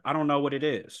earlier, I don't know what it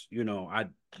is.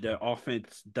 The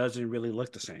offense doesn't really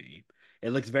look the same.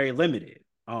 It looks very limited.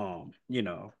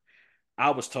 I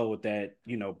was told that,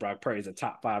 Brock Purdy is a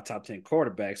top five, top 10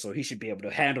 quarterback, so he should be able to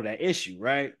handle that issue,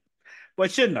 right?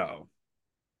 But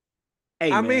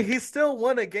hey I mean, man, he still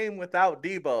won a game without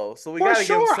Debo, so we for got to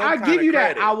give him sure, some I kind give of you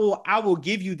that. I credit. will I will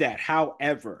give you that.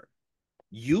 However,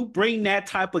 you bring that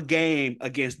type of game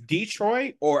against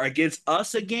Detroit or against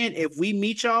us again, if we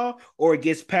meet y'all, or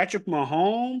against Patrick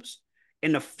Mahomes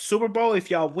in the Super Bowl, if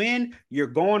y'all win, you're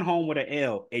going home with an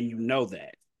L, and you know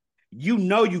that. You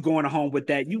know you're going home with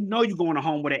that. You know you're going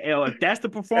home with an L. If that's the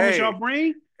performance y'all Hey,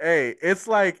 bring, hey, it's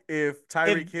like if if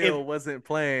Tyreek if Hill wasn't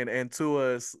playing and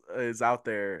is out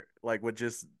there like with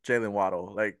just Jalen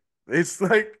Waddle. Like it's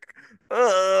like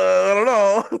I don't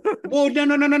know. well,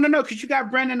 no, because you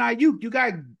got Brandon Ayuk, you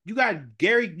got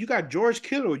Gary, you got George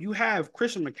Kittle, you have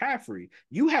Christian McCaffrey,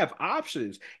 you have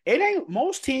options. It ain't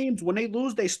most teams when they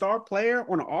lose their star player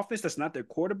on an offense that's not their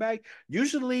quarterback.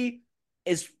 Usually,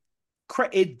 it's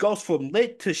it goes from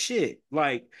lit to shit.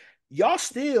 Like y'all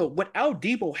still without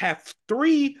Debo have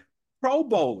three Pro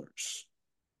Bowlers.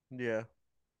 Yeah.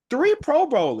 Three Pro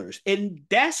Bowlers, and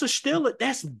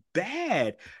that's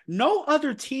bad. No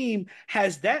other team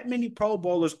has that many Pro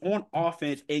Bowlers on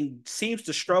offense and seems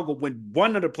to struggle when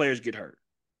one of the players get hurt.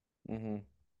 Hmm.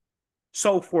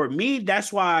 So for me,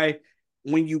 that's why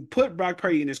when you put Brock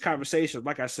Purdy in this conversation,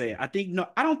 like I said, I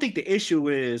don't think the issue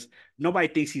is nobody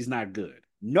thinks he's not good.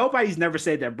 Nobody's never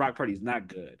said that Brock Purdy's not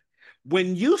good.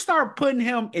 When you start putting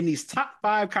him in these top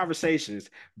five conversations,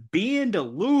 being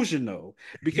delusional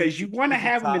because you want to He's a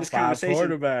have him in top this five conversation,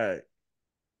 quarterback.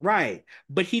 right?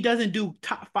 But he doesn't do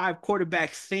top five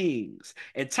quarterback things.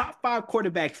 And top five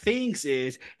quarterback things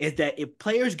is that if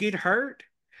players get hurt,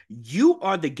 you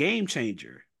are the game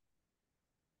changer.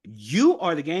 You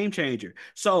are the game changer.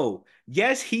 So,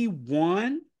 yes, he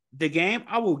won the game.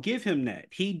 I will give him that.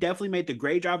 He definitely made the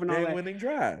great job and all Game that winning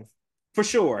drive. for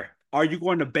sure. Are you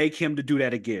going to bake him to do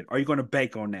that again? Are you going to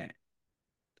bake on that?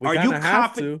 We Are kind you of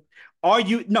have confident? to. Are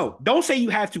you no? Don't say you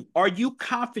have to. Are you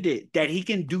confident that he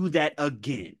can do that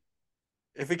again?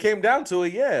 If it came down to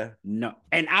it, yeah. No,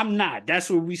 and I'm not. That's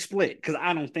where we split because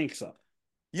I don't think so.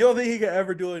 You don't think he could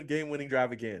ever do a game-winning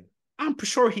drive again? I'm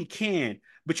sure he can,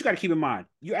 but you got to keep in mind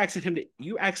you asking him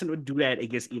to do that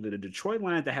against either the Detroit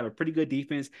Lions that have a pretty good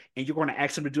defense, and you're going to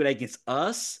ask him to do that against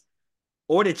us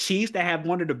or the Chiefs that have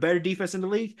one of the better defense in the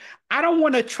league. I don't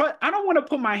want to trust. I don't want to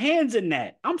put my hands in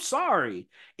that. I'm sorry.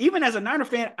 Even as a Niner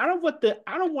fan, I don't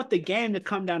want the game to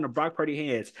come down to Brock Purdy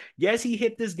hands. Yes, he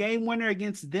hit this game winner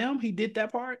against them. He did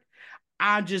that part.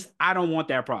 I don't want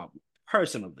that problem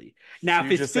personally. Now, So if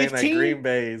you're it's just saying that 15, Green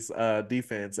Bay's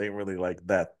defense ain't really like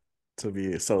that to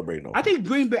be celebrating I over. think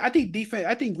Green Bay. I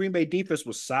think Green Bay defense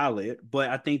was solid, but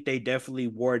I think they definitely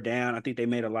wore down. I think they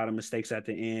made a lot of mistakes at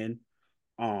the end,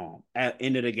 at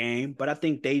end of the game. But I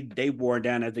think they wore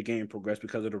down as the game progressed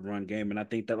because of the run game. And I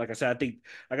think that, like I said,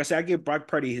 I give Brock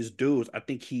Purdy his dues. I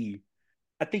think he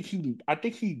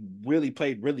really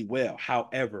played really well.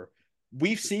 However,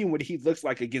 we've seen what he looks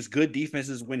like against good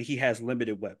defenses when he has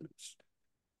limited weapons.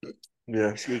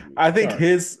 Yeah. Excuse me. I think Sorry.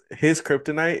 his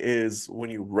kryptonite is when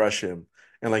you rush him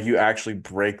and like you actually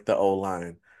break the O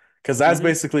line. Because that's Mm-hmm.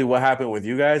 basically what happened with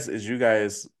you guys is you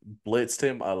guys blitzed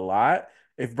him a lot.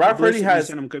 If We Brock Purdy blitzed him. We has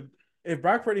sent him good. if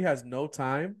Brock Purdy has no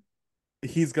time,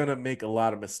 he's gonna make a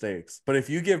lot of mistakes. But if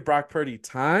you give Brock Purdy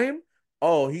time,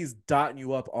 oh, he's dotting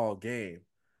you up all game.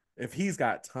 If he's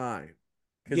got time,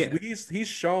 because Yeah. he's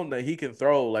shown that he can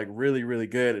throw like really really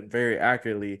good and very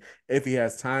accurately if he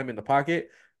has time in the pocket.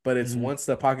 But it's Mm-hmm. once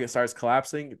the pocket starts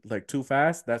collapsing like too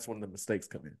fast, that's when the mistakes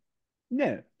come in.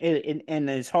 Yeah, and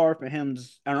it's hard for him,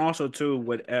 and also too,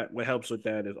 what helps with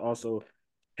that is also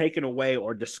taking away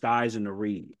or disguising the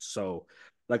reads. So,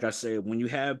 like I said, when you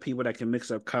have people that can mix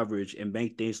up coverage and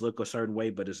make things look a certain way,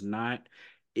 but it's not,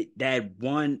 that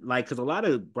one like because a lot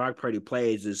of Brock Purdy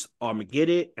plays is oh, I'm gonna get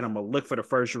it and I'm gonna look for the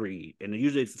first read, and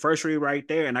usually the first read right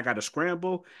there, and I got to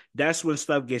scramble. That's when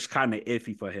stuff gets kind of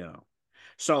iffy for him.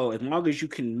 So as long as you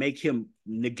can make him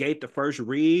negate the first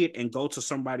read and go to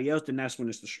somebody else, then that's when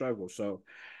it's the struggle. So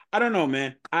I don't know,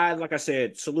 man. I like I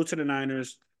said, salute to the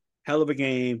Niners. Hell of a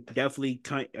game. Definitely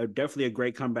a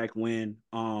great comeback win.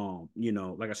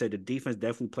 Like I said, the defense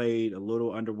definitely played a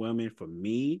little underwhelming for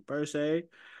me per se.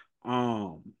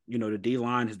 The D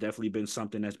line has definitely been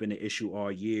something that's been an issue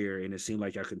all year, and it seemed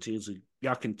like y'all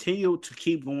continue to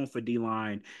keep going for D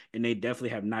line, and they definitely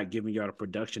have not given y'all the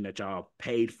production that y'all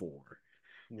paid for.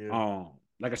 Yeah.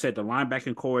 Like I said, the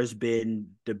linebacking core has been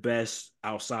the best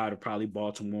outside of probably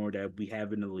Baltimore that we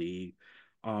have in the league.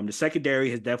 The secondary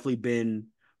has definitely been,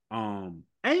 I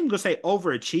ain't gonna say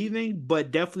overachieving,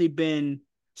 but definitely been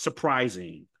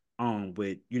surprising.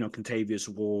 With Contavious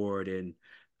Ward and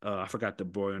I forgot the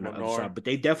boy on the other Lenore. side, but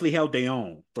they definitely held their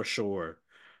own for sure.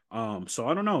 So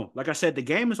I don't know. Like I said, the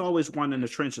game is always won in the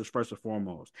trenches first and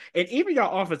foremost. And even your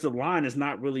offensive line is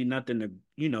not really nothing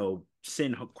to,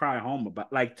 send cry home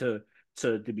about, like to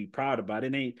be proud about.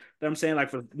 It ain't that I'm saying, like,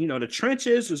 for the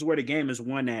trenches is where the game is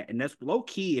won at, and that's low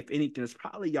key, if anything, it's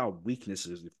probably y'all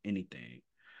weaknesses, if anything.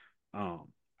 Um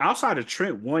Outside of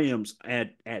Trent Williams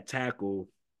at tackle,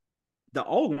 the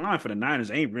old line for the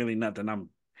Niners ain't really nothing. I'm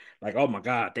like, oh my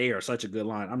God, they are such a good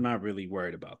line. I'm not really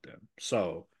worried about them.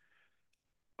 So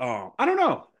I don't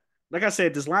know. Like I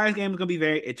said, this Lions game is gonna be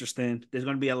very interesting. There's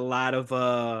gonna be a lot of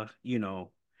I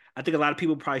think a lot of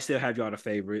people probably still have y'all the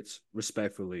favorites,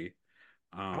 respectfully.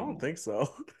 I don't Um, think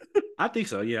so. I think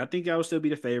so. Yeah, I think y'all will still be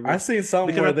the I favorites seen some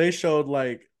because where they showed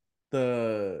like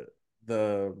the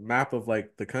the map of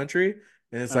like the country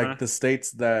and it's like uh-huh, the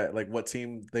states that like what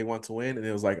team they want to win and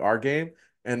it was like our game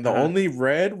and the uh-huh, only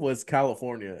red was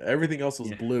California. Everything else was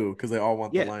yeah, blue because they all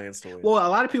want the yeah. Lions to win. Well, a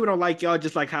lot of people don't like y'all,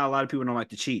 just like how a lot of people don't like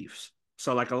the Chiefs.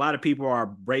 So like a lot of people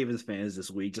are Ravens fans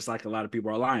this week, just like a lot of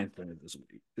people are Lions fans this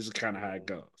week. This is kind of how it Mm.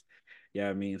 goes. Yeah,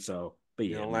 I mean, so but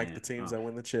You yeah, don't like the man. teams that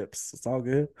win the chips. It's all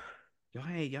good.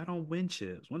 Y'all don't win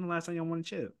chips. When the last time y'all won a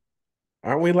chip?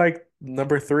 Aren't we like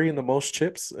number three in the most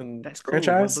chips in That's cool,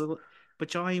 franchise?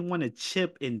 but y'all ain't won a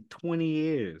chip in 20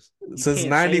 years. You Since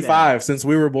can't say that. 95, since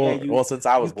we were Yeah, born. Well, since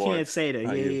I you was born. can't say that.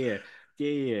 Not Yeah, you. yeah, yeah,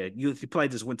 yeah. Yeah. You play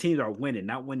this when teams are winning,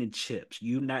 not winning chips.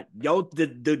 You not yo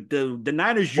the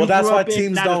Niners Well, you that's grew why up in,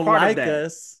 teams not as don't part of like that.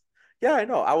 us. Yeah, I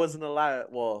know. I wasn't alive.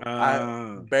 Well, I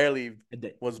Uh, barely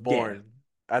was yeah, born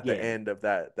at the yeah, end of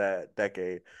that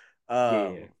decade.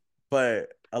 yeah, But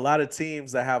a lot of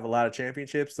teams that have a lot of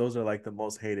championships, those are like the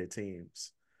most hated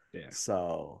teams. yeah,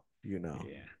 So, you know.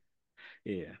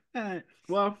 yeah, yeah.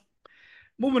 Well,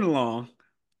 moving along.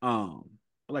 Um,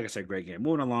 like I said, great game.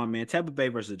 Moving along, man. Tampa Bay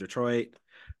versus Detroit.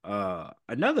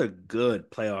 Another good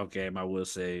playoff game, I will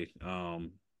say.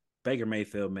 Baker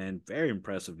Mayfield, man, very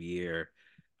impressive year.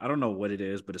 I don't know what it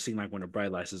is, but it seemed like when the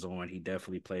bright lights is on, he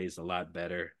definitely plays a lot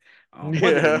better. Wasn't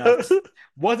Yeah. enough.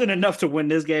 Wasn't enough to win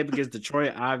this game against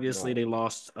Detroit. Obviously, No. they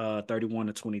lost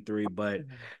 31-23. But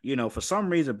for some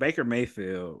reason, Baker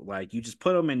Mayfield, like you just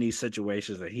put him in these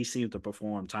situations and he seemed to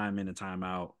perform time in and time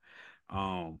out.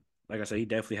 Um, like I said, he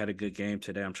definitely had a good game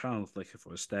today. I'm trying to look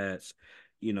for his stats.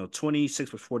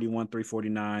 26 for 41,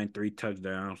 349, three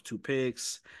touchdowns, two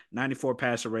picks, 94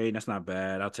 passer rate. That's not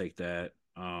bad. I'll take that.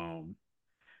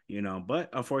 But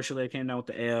unfortunately, it came down with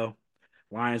the L.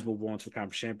 Lions move on to the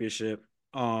conference championship.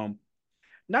 Um,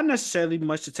 Not necessarily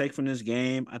much to take from this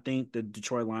game. I think the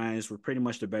Detroit Lions were pretty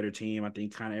much the better team. I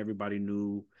think kind of everybody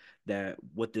knew that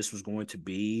what this was going to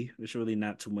be. There's really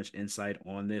not too much insight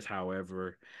on this.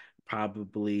 However,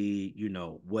 probably,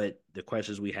 what the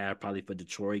questions we have probably for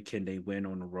Detroit, can they win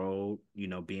on the road,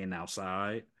 being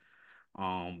outside?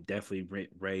 Definitely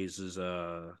raises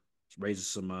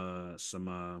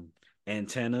some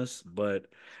antennas, but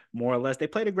more or less they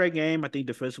played a great game. I think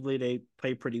defensively they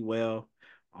played pretty well.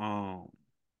 Um,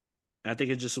 I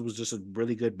think it was just a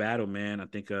really good battle, man. I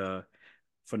think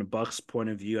from the Bucks point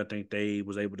of view, I think they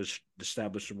was able to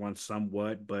establish the run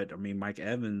somewhat, but I mean Mike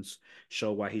Evans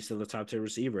showed why he's still a top tier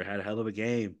receiver. Had a hell of a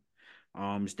game.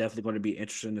 It's definitely going to be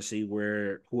interesting to see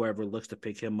where whoever looks to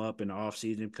pick him up in the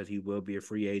offseason because he will be a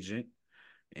free agent.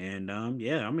 And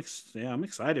yeah, I'm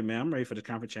excited, man. I'm ready for the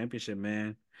conference championship,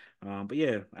 man. But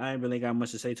yeah, I ain't really got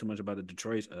much to say too much about the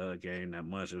Detroit game that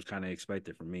much. It was kind of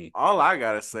expected from me. All I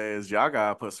gotta say is y'all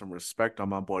gotta put some respect on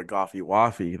my boy Goffy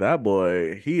Waffy. That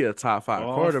boy, he a top five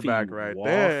Coffee, quarterback right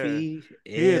there. Waffy,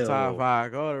 He a top ew.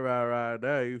 five quarterback right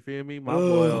there. You feel me? My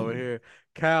boy over Oh, here,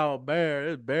 Cal Bear.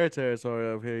 It's Bear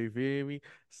territory up here. You feel me?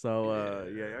 So yeah,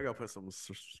 yeah, y'all gotta put some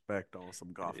respect on some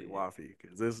Goffy Waffy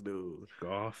because this dude,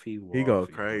 Coffee, he go Waffy,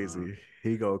 huh? crazy.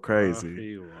 He go crazy.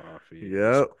 Coffee, Waffy is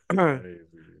Yep. crazy.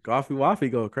 Goffy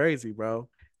Waffy go crazy, bro.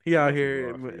 He out Coffee,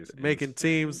 here Waffy is making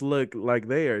teams insane. look like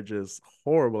they are just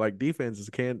horrible. Like defenses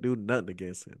can't do nothing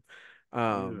against him. You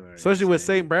are Especially with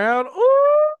St. insane. Brown.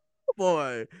 Oh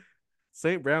boy.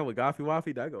 St. Brown with Goffy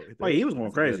Waffy, Oh, yeah, he was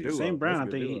going that's a good crazy. St. duo. That's Brown, a I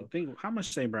good think duo. how much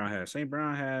St. Brown had? St.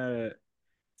 Brown had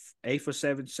 8 for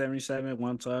 77,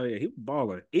 one tug. Yeah, he was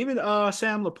balling. Even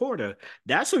Sam Laporta.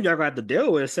 That's who y'all got to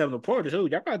deal with, Sam Laporta, too.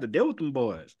 Y'all got to deal with them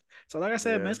boys. So, like I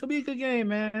said, man, Yeah. it's gonna be a good game,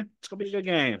 man. It's gonna be a good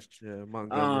game. Yeah.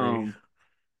 Montgomery. Um,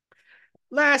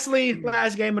 Lastly,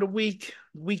 last game of the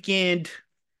weekend.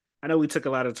 I know we took a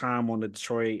lot of time on the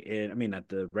Detroit and I mean not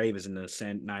the Ravens and the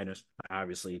San Niners,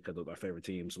 obviously, because those are our favorite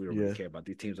teams. We don't really Yeah. care about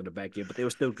these teams on the back end, but they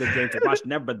were still good games to watch.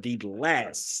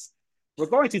 Nevertheless, we're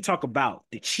going to talk about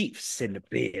the Chiefs and the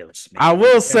Bills, man. I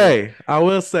will say,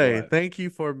 What? thank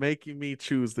you for making me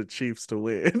choose the Chiefs to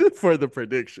win for the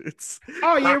predictions.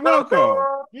 Oh, I you're welcome.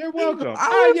 You're welcome. You went know what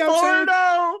I'm 4 saying?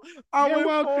 0. I You're went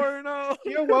welcome. 4 0.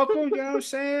 You're welcome. You know what I'm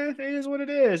saying? It is what it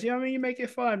is. You know what I mean? You make it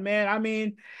fun, man. I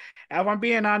mean, if I'm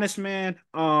being honest, man,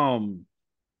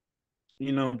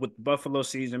 with Buffalo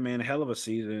season, man, a hell of a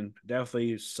season.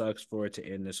 Definitely sucks for it to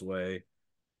end this way.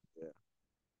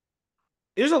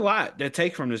 There's a lot to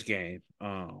take from this game.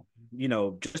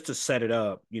 Just to set it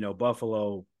up,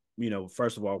 Buffalo,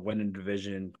 first of all, winning the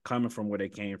division, coming from where they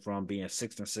came from, being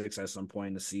 6-6 at some point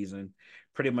in the season,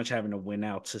 pretty much having to win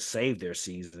out to save their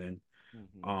season.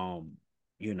 Mhm. Um,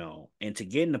 and to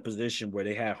get in a position where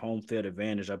they had home field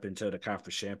advantage up until the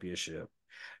conference championship,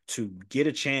 to get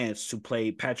a chance to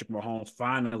play Patrick Mahomes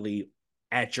finally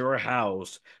at your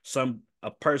house,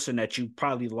 a person that you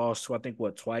probably lost to, I think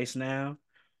what, twice now.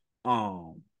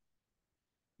 Um,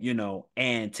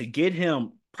 and to get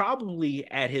him probably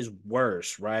at his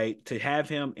worst, right? To have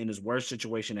him in his worst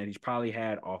situation that he's probably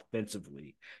had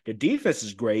offensively. The defense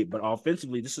is great, but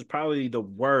offensively, this is probably the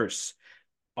worst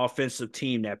offensive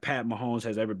team that Pat Mahomes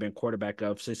has ever been quarterback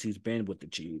of since he's been with the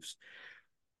Chiefs.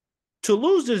 To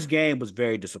lose this game was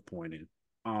very disappointing.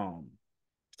 Um,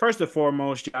 First and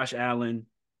foremost, Josh Allen,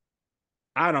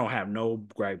 I don't have no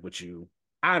gripe with you.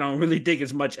 I don't really think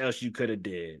it's much else you could have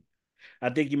did. I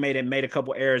think you made a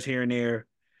couple errors here and there,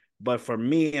 but for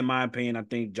me, in my opinion, I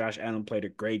think Josh Allen played a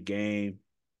great game.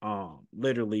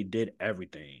 Literally did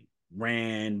everything.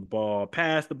 Ran the ball,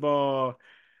 passed the ball.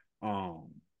 Um,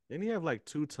 Didn't he have like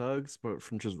two tugs but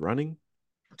from just running?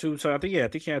 Two. So I think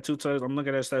he had two tugs. I'm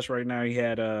looking at his stats right now.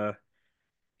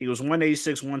 He was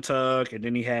 186, one tug, and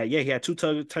then he had two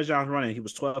touchdowns running. He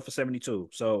was 12 for 72.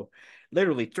 So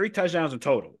literally three touchdowns in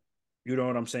total. You know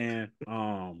what I'm saying?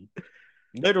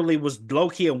 Literally was low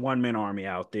key a one man army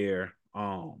out there.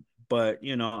 But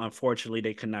unfortunately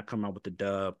they could not come out with the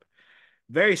dub.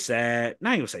 Very sad.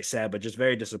 Not even say sad, but just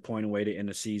very disappointing way to end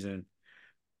the season.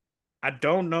 I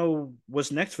don't know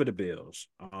what's next for the Bills.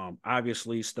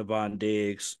 Obviously, Stephon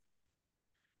Diggs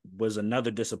was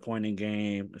another disappointing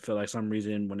game. I feel like some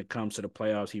reason when it comes to the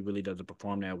playoffs, he really doesn't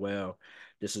perform that well.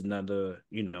 This is another,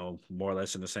 more or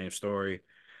less in the same story.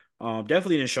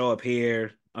 Definitely didn't show up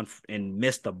here and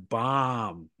missed a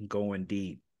bomb going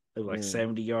deep. It was like Mm.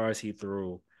 70 yards he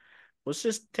threw. Was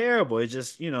just terrible. It's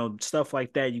just, stuff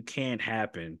like that you can't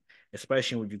happen,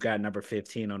 especially when you got number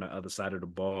 15 on the other side of the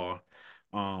ball.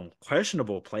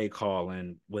 Questionable play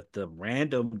calling with the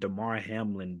random DeMar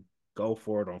Hamlin go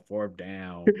for it on fourth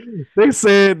down. They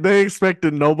said they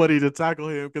expected nobody to tackle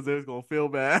him because they was gonna feel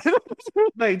bad.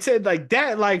 Like said like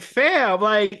that, like fam,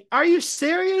 like, are you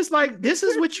serious? Like, this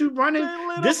is what you running. They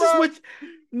lit This him is up. what,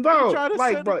 They bro, tried to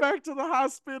like, send him bro, back to the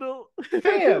hospital.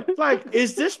 fam, like,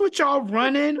 is this what y'all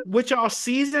running with y'all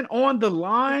season on the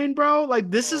line, bro?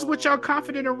 Like, this is what y'all Oh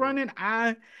confident in man. running?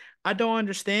 I don't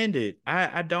understand it.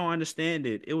 I don't understand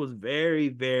it. It was very,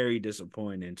 very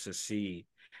disappointing to see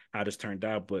how this turned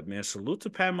out. But man, salute to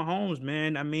Pat Mahomes,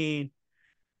 man. I mean,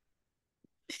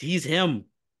 he's him.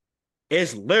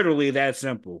 It's literally that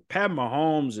simple. Pat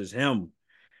Mahomes is him.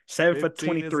 7 for 15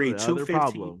 is 23, the other 215.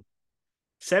 problem.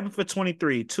 7 for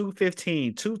 23,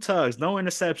 215, two tugs, no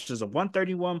interceptions, a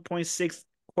 131.6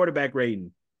 quarterback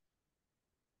rating.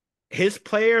 His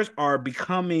players are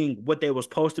becoming what they were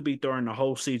supposed to be during the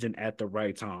whole season at the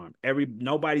right time.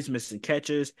 Nobody's missing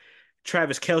catches.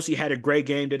 Travis Kelsey had a great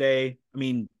game today. I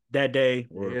mean, that day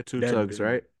Yeah, he or had two that tugs,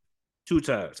 right? two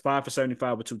tugs, 5 for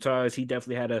 75 with two tugs. He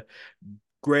definitely had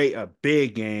a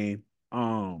big game.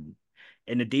 And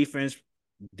the defense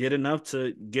did enough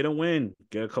to get a win,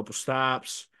 get a couple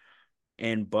stops.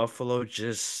 And Buffalo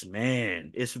just,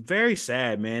 man, it's very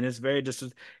sad, man. It's very just,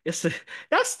 it's a,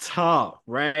 that's tough,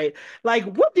 right? Like,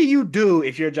 what do you do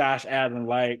if you're Josh Allen?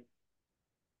 Like,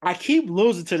 I keep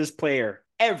losing to this player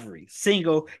every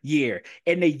single year.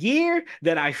 And the year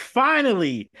that I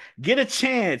finally get a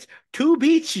chance to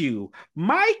beat you,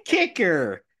 my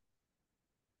kicker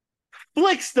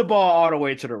flicks the ball all the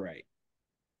way to the right.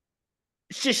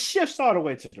 It just shifts all the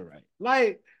way to the right.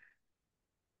 Like,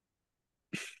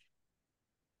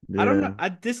 I don't know. Yeah. I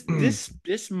this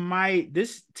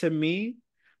to me,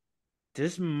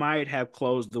 this might have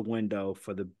closed the window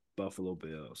for the Buffalo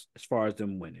Bills as far as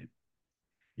them winning.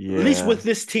 At least Yeah. with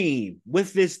this team.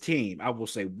 With this team, I will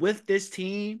say, with this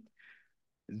team,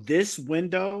 this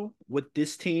window with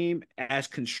this team as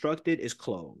constructed is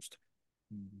closed.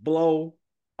 Blow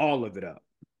all of it up.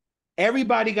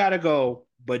 Everybody got to go,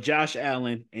 but Josh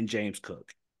Allen and James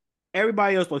Cook.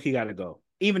 Everybody else, look, he got to go.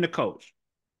 Even the coach.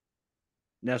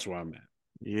 That's where I'm at.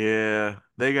 Yeah.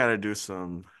 They gotta do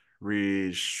some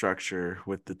restructure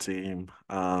with the team.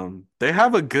 They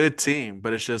have a good team,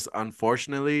 but it's just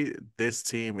unfortunately this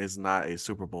team is not a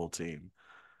Super Bowl team.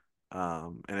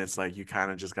 And it's like you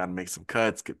kind of just got to make some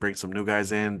cuts, bring some new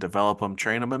guys in, develop them,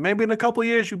 train them, and maybe in a couple of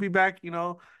years you'll be back,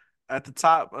 at the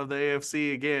top of the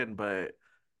AFC again. But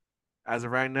as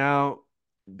of right now,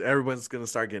 everyone's gonna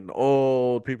start getting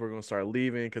old. People are gonna start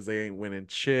leaving because they ain't winning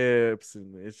chips,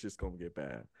 and it's just gonna get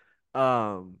bad.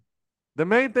 Um, the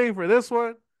main thing for this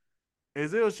one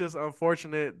is it was just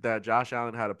unfortunate that Josh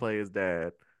Allen had to play his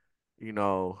dad. He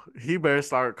better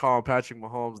start calling Patrick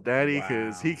Mahomes daddy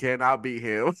because he Wow. cannot beat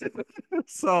him.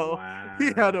 So he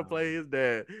had to Wow. play his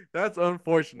dad. That's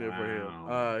unfortunate for him.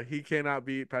 Wow. He cannot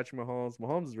beat Patrick Mahomes.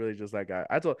 Mahomes is really just that guy.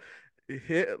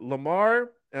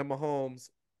 Lamar and Mahomes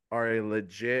are a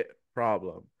legit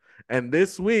problem. And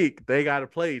this week they got to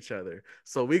play each other.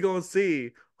 So we gonna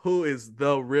see who is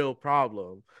the real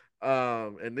problem.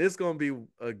 And this gonna be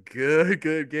a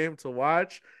good game to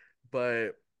watch.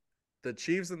 But the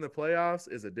Chiefs in the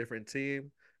playoffs is a different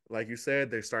team. Like you said,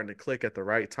 they're starting to click at the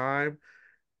right time.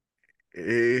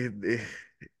 It,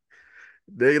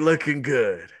 they looking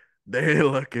good. They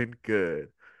looking good.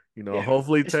 Yeah.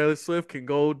 Hopefully It's Taylor Swift can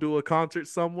go do a concert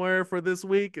somewhere for this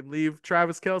week and leave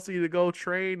Travis Kelsey to go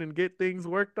train and get things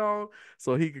worked on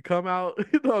so he could come out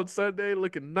on Sunday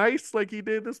looking nice like he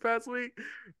did this past week.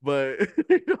 But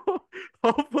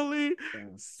hopefully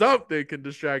something can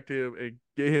distract him and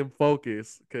get him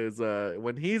focused because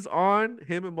when he's on,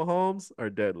 him and Mahomes are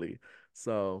deadly.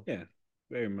 So yeah,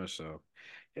 very much so.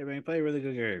 Yeah, man, he played a really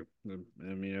good game.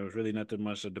 I mean, there was really nothing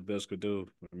much that the Bills could do.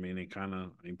 I mean, Pat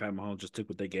Mahomes just took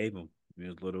what they gave him.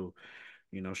 Little,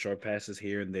 short passes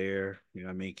here and there.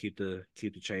 Keep the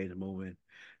chains moving.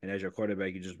 And as your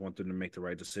quarterback, you just want them to make the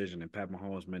right decision. And Pat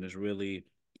Mahomes, man, is really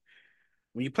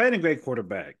when you play in a great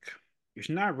quarterback, there's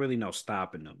not really no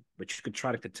stopping them, but you could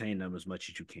try to contain them as much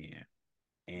as you can.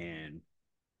 And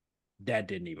that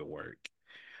didn't even work.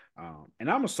 And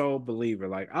I'm a sole believer.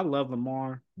 Like I love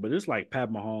Lamar, but it's like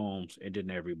Pat Mahomes and then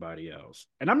everybody else.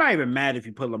 And I'm not even mad if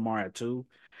you put Lamar at two,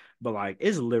 but like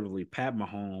it's literally Pat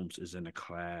Mahomes is in a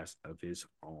class of his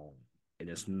own, and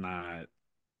it's not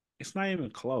even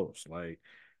close. Like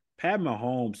Pat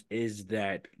Mahomes is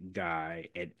that guy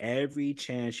at every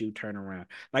chance you turn around.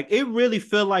 Like it really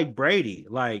feel like Brady.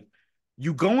 Like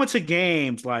you go into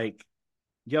games like,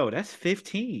 yo, that's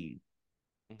 15.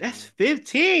 That's Hmm.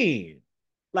 15.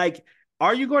 Like,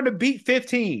 are you going to beat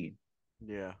 15?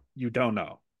 Yeah. You don't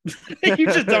know. You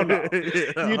just don't know. you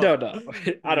You know, don't know.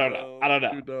 I don't know. I don't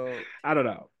know. you don't. I don't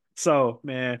know. So,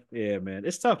 man, yeah, man,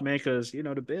 it's tough, man, because the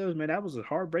Bills, man, that was a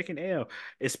heartbreaking L.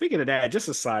 And speaking of that, just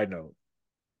a side note.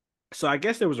 So I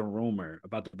guess there was a rumor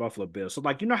about the Buffalo Bills. So,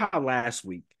 like, you know how last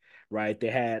week, right?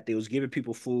 They was giving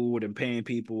people food and paying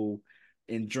people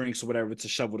and drinks or whatever to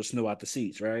shovel the snow out the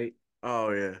seats, right?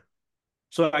 Oh yeah.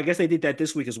 So I guess they did that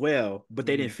this week as well, but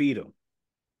they Hmm. didn't feed them.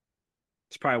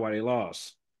 It's probably why they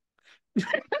lost.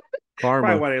 Probably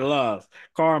Karma. why they lost.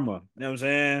 Karma. You know what I'm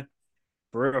saying?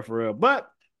 For real, for real. But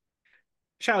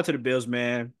shout out to the Bills,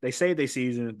 man. They saved their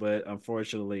season, but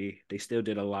unfortunately, they still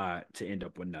did a lot to end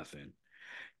up with nothing.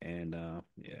 And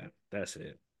yeah, that's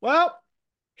it. Well,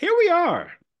 here we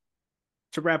are.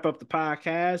 To wrap up the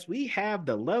podcast, we have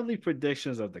the lovely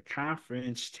predictions of the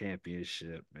conference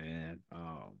championship, man.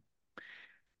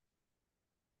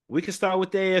 We can start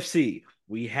with the AFC.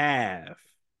 We have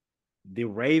the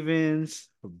Ravens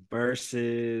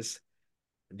versus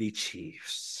the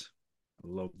Chiefs.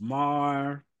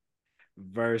 Lamar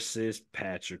versus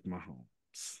Patrick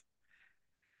Mahomes.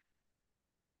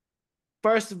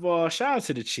 First of all, shout out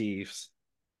to the Chiefs.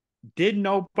 Did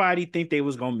nobody think they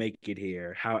was gonna make it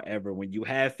here? However, when you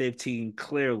have 15,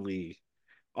 clearly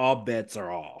all bets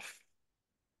are off.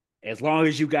 As long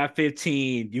as you got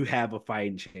 15, you have a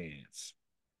fighting chance.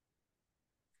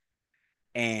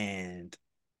 And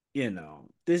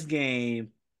this game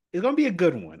is going to be a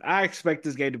good one. I expect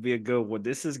this game to be a good one.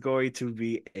 This is going to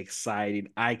be exciting.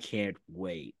 I can't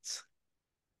wait.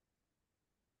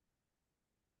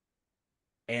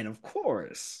 And of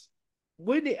course,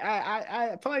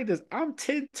 I feel like this, I'm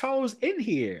 10 toes in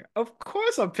here. Of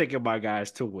course, I'm picking my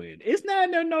guys to win. It's not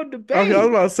no Okay, I was debate.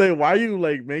 about to say, why are you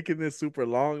like making this super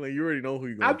long? Like you already know who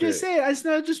you're gonna I'm just pick. saying,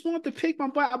 I just want to pick my,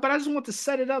 but I just want to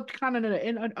set it up kind of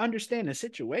in understand the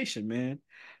situation, man.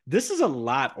 This is a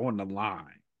lot on the line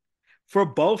for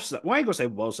both sides. Well, I ain't gonna say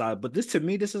both sides, but this to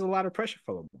me, this is a lot of pressure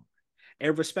for Lamar,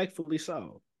 and respectfully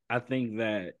so. I think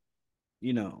that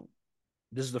you know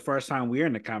this is the first time we're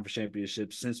in the conference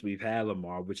championship since we've had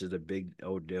Lamar, which is a big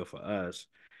old deal for us.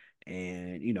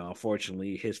 And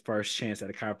unfortunately, his first chance at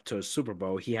a conference to a Super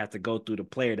Bowl, he had to go through the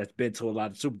player that's been to a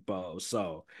lot of Super Bowls.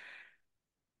 So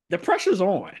the pressure's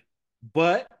on,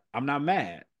 but I'm not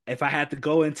mad. If I had to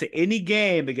go into any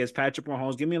game against Patrick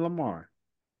Mahomes, give me Lamar.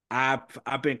 I've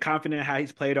been confident how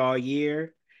he's played all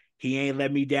year. He ain't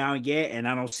let me down yet, and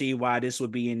I don't see why this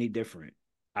would be any different.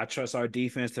 I trust our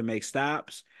defense to make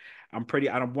stops. I'm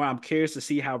curious to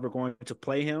see how we're going to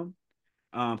play him.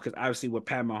 Because obviously with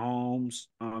Pat Mahomes,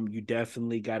 you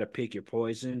definitely got to pick your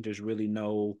poison. There's really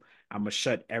no, I'm gonna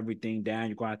shut everything down.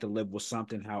 You're gonna have to live with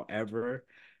something. However,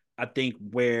 I think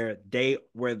where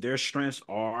their strengths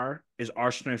are is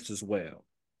our strengths as well.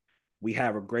 We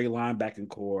have a great linebacking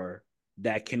core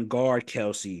that can guard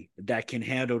Kelsey, that can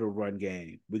handle the run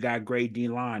game. We got great D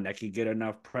line that can get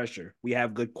enough pressure. We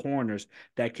have good corners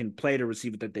that can play the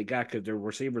receiver that they got because their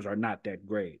receivers are not that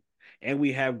great. And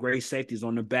we have great safeties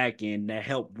on the back end that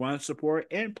help run support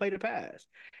and play the pass.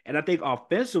 And I think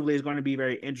offensively is going to be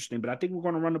very interesting, but I think we're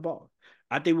going to run the ball.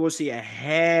 I think we'll see a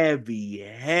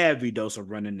heavy dose of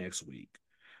running next week.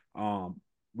 Um,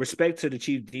 Respect to the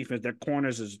Chiefs defense, their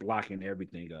corners is locking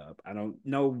everything up. I don't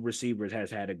no receivers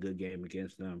has had a good game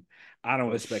against them. I don't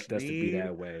But expect us to be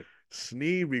that way.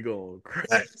 Sneed be going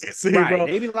crazy, Right. bro.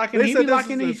 They be locking They he said be this was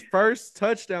locking his the first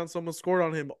touchdown someone scored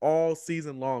on him all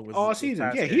season long was all this season.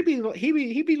 past Yeah, game.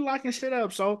 he be locking shit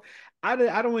up. So I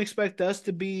don't expect us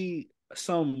to be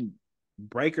some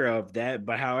breaker of that.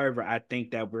 But however, I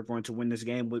think that we're going to win this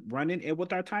game with running and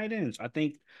with our tight ends. I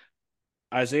think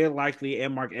Isaiah Likely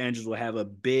and Mark Andrews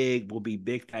will be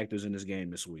big factors in this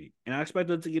game this week. And I expect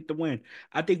them to get the win.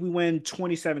 I think we win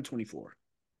 27-24 or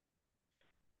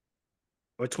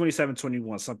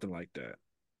 27-21, something like that.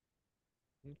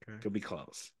 Okay. Could be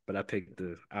close. But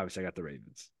obviously I got the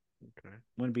Ravens. Okay.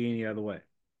 Wouldn't be any other way.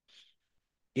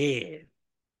 Yeah.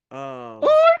 Um,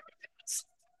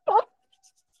 Oh,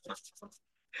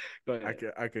 Go I ahead.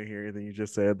 can I can hear anything you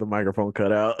just said. The microphone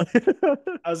cut out.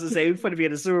 I was gonna say we finna be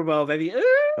in the Super Bowl, baby.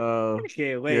 uh I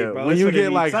can't yeah, wait, bro. It's finna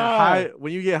be tough.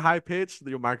 when you get high pitched,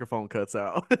 your microphone cuts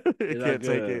out. It It's not can't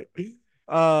take good. it.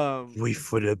 Um We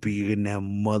finna be in that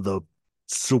mother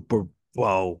Super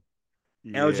Bowl.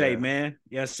 LJ, yeah. man.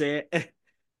 Yes, said.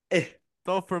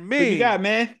 So Who you got,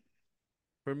 man?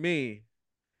 for me,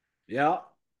 Yeah.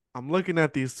 I'm looking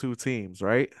at these two teams,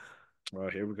 right? Well,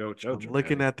 here we go with your I'm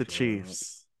looking dramatic. at the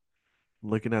Chiefs, I'm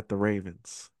looking at the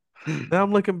Ravens. Then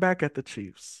I'm looking back at the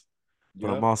Chiefs, but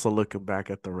I'm Yep. also looking back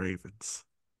at the Ravens.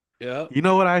 Yep. You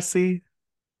know what I see?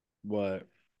 What?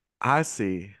 I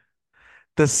see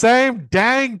the same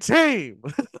dang team.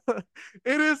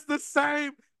 It is the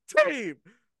same team.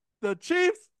 The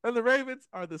Chiefs and the Ravens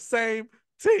are the same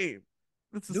team.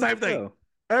 It's the Do same thing. tell.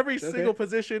 Every Okay. single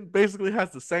position basically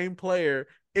has the same player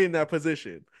in that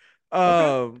position.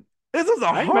 Okay. This is a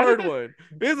I ain't mad at hard that. one.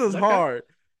 This is Okay. hard.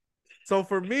 So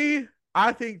for me,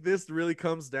 I think this really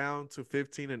comes down to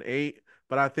 15-8,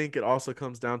 but I think it also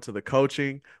comes down to the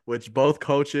coaching, which both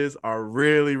coaches are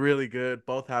really, really good.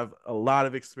 Both have a lot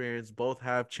of experience, both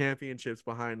have championships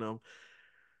behind them.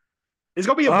 It's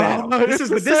gonna be a Oh, battle. This it's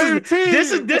is the this is same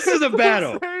this is team. this is It's a the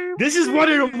battle. same This is one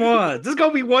of the team. ones. This is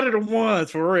gonna be one of the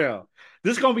ones for real.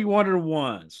 This is gonna be one of the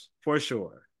ones for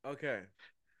sure. Okay.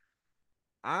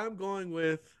 I'm going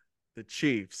with the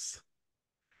Chiefs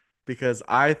because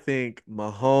I think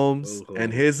Mahomes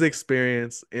and Oh, his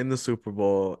experience in the Super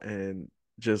Bowl and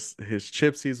just his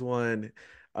chips he's won,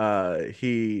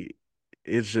 he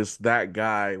is just that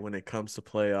guy when it comes to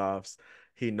playoffs.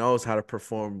 He knows how to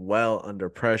perform well under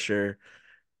pressure.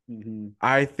 mm-hmm.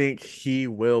 I think he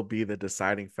will be the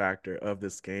deciding factor of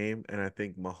this game, and I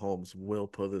think Mahomes will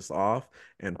pull this off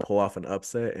and pull off an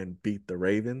upset and beat the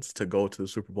Ravens to go to the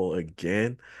Super Bowl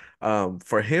again.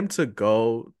 For him to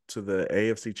go to the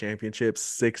AFC Championship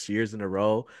 6 years in a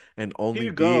row and He only the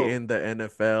be go. in the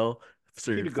NFL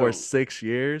He the for go. 6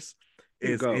 years He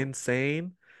the is go.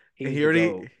 insane. And He's the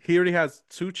go. he already has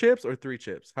two chips or three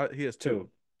chips. He has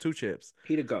Two. two chips.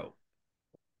 He the go.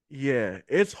 Yeah,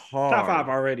 it's Top five hard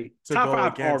already. to Top go five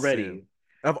against him already.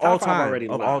 Top five already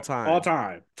of all locked. All time,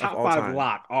 time. of Top all five time.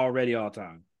 lock already all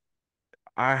time.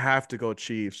 I have to go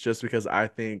Chiefs just because I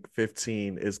think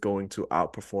 15 is going to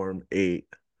outperform 8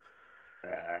 Uh,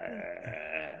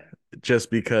 just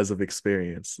because of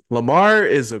experience. Lamar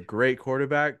is a great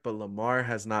quarterback, but Lamar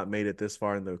has not made it this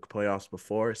far in the playoffs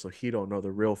before, so he don't know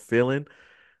the real feeling.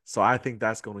 So I think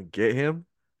that's going to get him,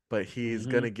 but he's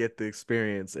going mm-hmm. to get the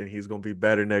experience and he's going to be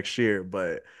better next year,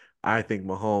 but I think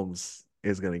Mahomes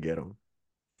is going to get him.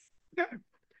 Okay.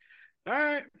 All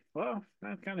right. Well,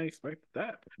 I kind of expected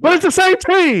that, But it's but the same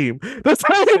team. The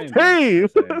same thing. same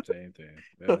Same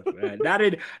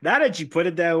thing. Now that you put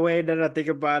it that way, now that I think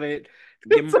about it,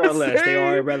 It's more the or less they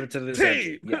are same relatively the same team.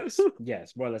 team. Yes,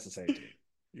 yes, more or less the same team.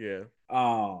 Yeah.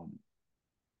 Um.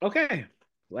 Okay.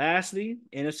 Lastly,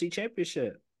 NFC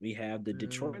Championship. We have the Uh,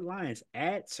 Detroit Lions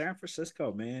at San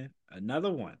Francisco. Man,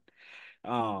 another one.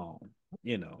 Um.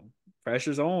 You know,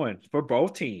 pressure's on for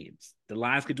both teams. The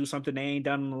Lions could do something they ain't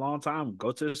done in a long time.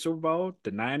 Go to the Super Bowl.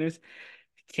 The Niners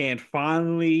can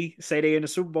finally say they in the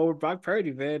Super Bowl with Brock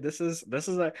Purdy, man. This is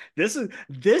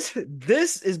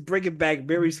bringing back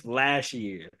memories from last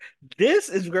year. This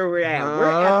is where we're at.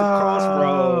 We're at the uh,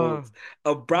 crossroads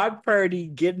of Brock Purdy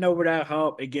getting over that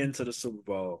hump and getting to the Super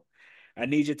Bowl. I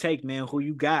need your take, man. Who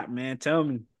you got, man? Tell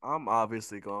me. I'm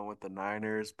obviously going with the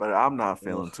Niners, but I'm not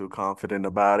feeling Ugh. too confident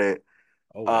about it.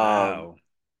 Oh Um, wow.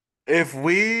 if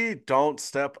we don't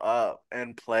step up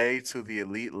and play to the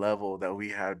elite level that we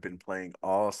have been playing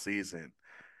all season,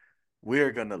 we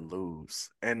are gonna lose.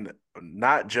 And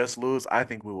not just lose, I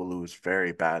think we will lose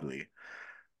very badly.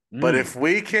 But if Mm.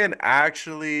 we can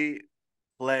actually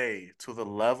play to the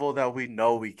level that we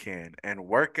know we can and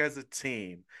work as a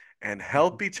team and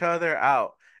help each other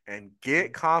out and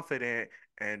get confident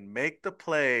and make the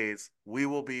plays, we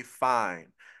will be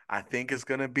fine. I think it's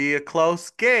going to be a close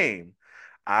game.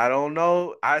 I don't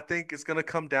know. I think it's going to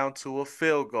come down to a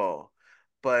field goal,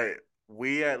 but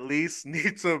we at least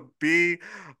need to be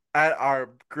at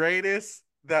our greatest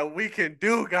that we can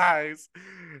do, guys.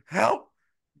 Help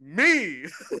me.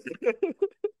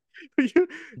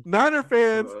 Niner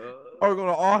fans are going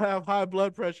to all have high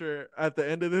blood pressure at the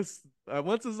end of this.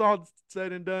 Once it's all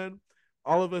said and done,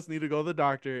 all of us need to go to the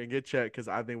doctor and get checked because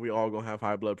I think we all going to have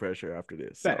high blood pressure after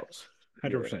this. So, Facts. yeah.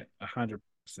 100%. 100%.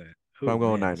 But Oh I'm going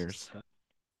man, this is Niners. tough.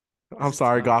 I'm This is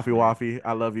sorry, tough, Goffy man. Waffy.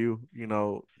 I love you. You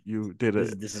know, you did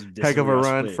a This is heck where of a y'all run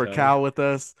split, for huh? Cal with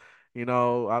us.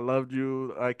 I loved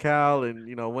you, Cal,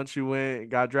 and once you went and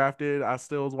got drafted, I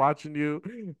still was watching you,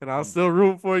 and I was Mm. still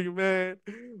rooting for you, man.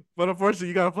 But unfortunately,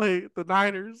 you gotta play the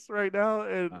Niners right now,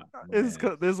 and Oh, man. this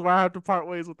is why I have to part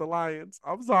ways with the Lions.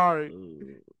 I'm sorry.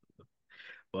 Ooh.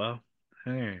 Well,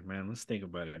 hey man, let's think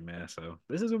about it, man. So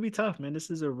this is gonna be tough, man. This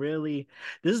is a very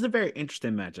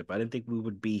interesting matchup. I didn't think we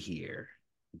would be here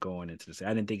going into this.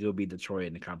 I didn't think it would be Detroit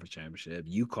in the conference championship.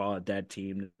 You called that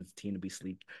team the team to be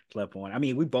slept on. I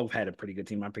mean, we both had a pretty good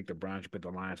team. I picked the Browns, you picked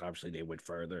the Lions. Obviously, they went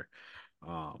further.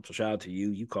 So shout out to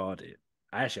you. You called it.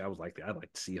 I was like, I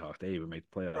like the Seahawks. They even make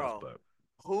the playoffs, Bro, but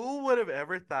who would have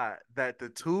ever thought that the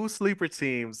two sleeper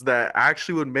teams that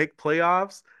actually would make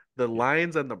playoffs, the yeah,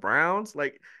 Lions and the Browns,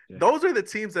 like yeah, those are the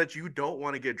teams that you don't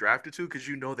want to get drafted to because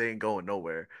you know they ain't going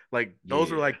nowhere. Like those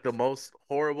are yeah. like the most That's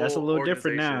a horrible little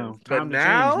different organizations. now. But Time to change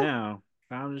now, now.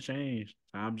 Time to change.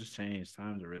 Time to change.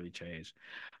 Time to really change.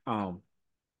 Um,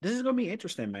 this is gonna be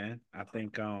interesting, man. I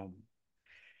think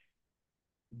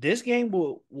this game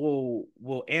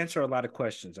will answer a lot of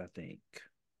questions, I think.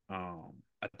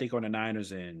 I think on the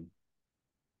Niners and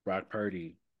Brock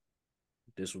Purdy,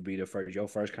 this will be your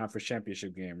first conference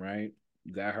championship game, right?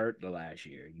 You got hurt the last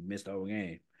year. You missed the whole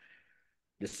game.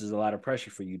 This is a lot of pressure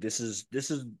for you. This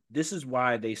is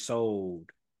why they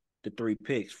sold the three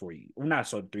picks for you. Well, not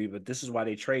sold three, but this is why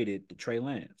they traded the Trey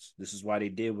Lance. This is why they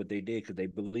did what they did because they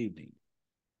believed in you,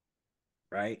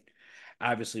 right?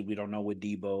 Obviously, we don't know what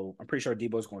Debo. I'm pretty sure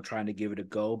Debo's going to try to give it a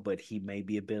go, but he may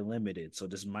be a bit limited. So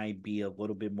this might be a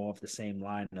little bit more of the same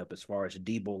lineup as far as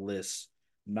Debo lists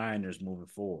Niners moving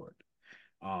forward.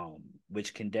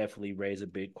 Which can definitely raise a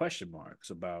big question marks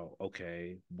about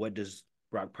okay, what does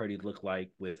Brock Purdy look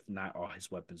like with not all his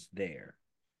weapons there?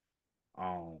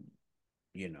 Um,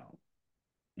 you know,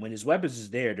 when his weapons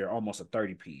is there, they're almost a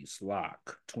 30 piece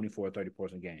lock, 24, 30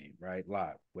 points a game, right?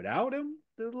 Lock. Without him,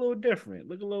 they're a little different,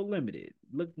 look a little limited,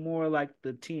 look more like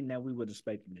the team that we would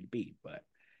expect them to be. But,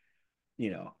 you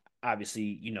know,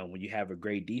 obviously, when you have a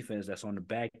great defense that's on the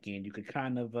back end, you could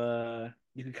kind of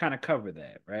cover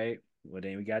that, right? Well,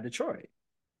 then we got Detroit.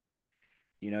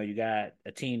 You got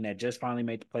a team that just finally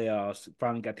made the playoffs,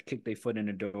 finally got to kick their foot in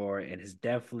the door, and has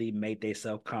definitely made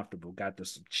themselves comfortable. Got the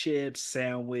some chips,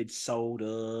 sandwich,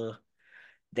 soda.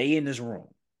 They in this room.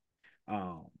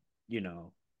 Um, you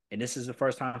know, and this is the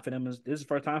first time for them. This is the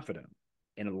first time for them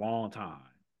in a long time.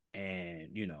 And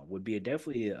would be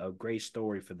definitely a great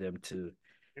story for them to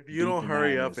if you beat don't the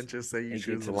hurry up Niners and just say you and get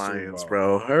choose to the the Super Lions, Bowl.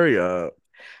 bro, hurry up.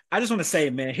 I just want to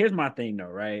say, man, here's my thing though,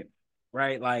 right?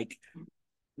 Right? Like,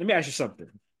 let me ask you something.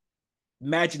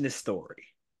 Imagine this story.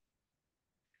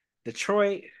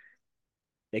 Detroit,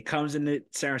 they comes into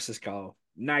San Francisco.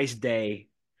 Nice day.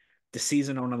 The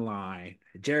season on the line.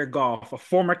 Jared Goff, a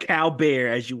former Cal Bear,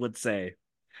 as you would say,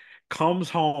 comes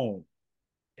home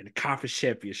in the conference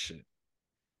championship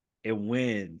and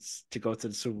wins to go to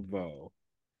the Super Bowl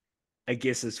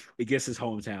against his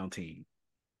hometown team.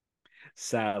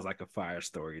 Sounds like a fire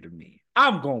story to me.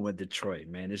 I'm going with Detroit,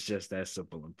 man. It's just that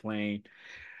simple and plain.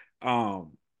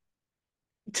 Um,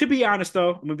 to be honest,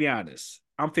 though, I'm gonna be honest.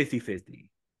 I'm 50-50.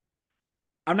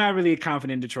 I'm not really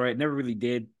confident in Detroit. Never really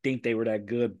did think they were that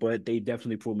good, but they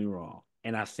definitely proved me wrong.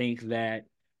 And I think that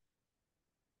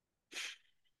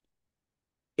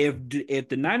if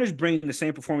the Niners bring the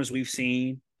same performance we've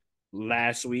seen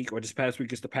last week or this past week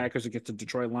against the Packers against the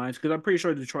Detroit Lions, because I'm pretty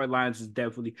sure the Detroit Lions is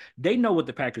definitely they know what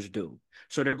the Packers do,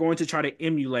 so they're going to try to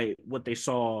emulate what they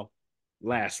saw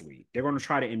last week. They're going to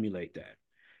try to emulate that.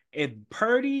 If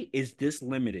Purdy is this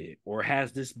limited or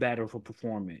has this bad of a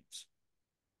performance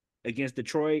against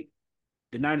Detroit,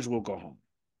 the Niners will go home.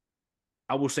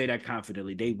 I will say that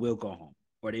confidently. They will go home,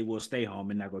 or they will stay home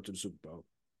and not go to the Super Bowl.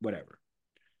 Whatever.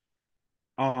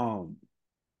 Um,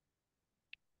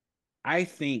 I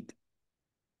think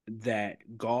that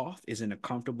Goff is in a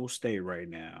comfortable state right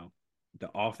now. The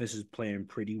offense is playing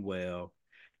pretty well.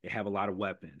 They have a lot of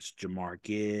weapons. Jamar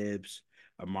Gibbs,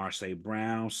 Marseille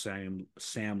Brown, Sam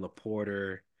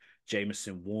Laporter,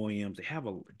 Jameson Williams. They have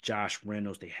a Josh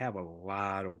Reynolds. They have a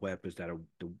lot of weapons that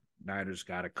the Niners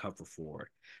got to cover for.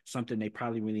 Something they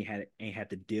probably really ain't had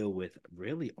to deal with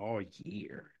really all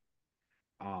year.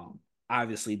 Um,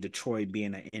 Obviously Detroit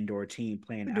being an indoor team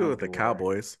playing You do it with the outdoor,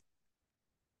 Cowboys.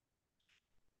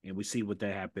 and we see what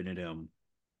that happened to them.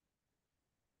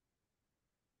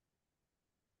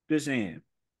 Just saying,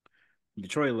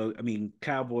 Detroit. I mean,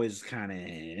 Cowboys kind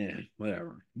of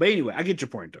whatever. But anyway, I get your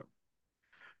point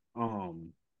though.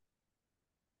 Um,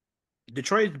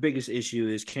 Detroit's biggest issue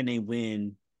is can they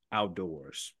win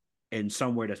outdoors and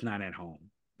somewhere that's not at home.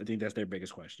 I think that's their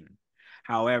biggest question.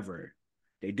 However,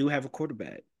 they do have a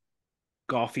quarterback,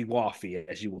 Golfy Waffy,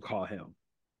 as you would call him.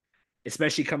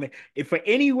 especially coming if for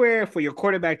anywhere for your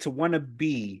quarterback to want to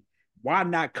be. Why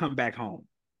not come back home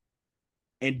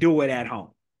and do it at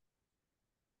home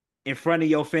in front of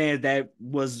your fans that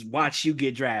was watch you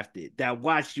get drafted, that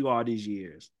watched you all these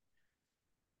years?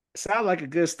 Sound like a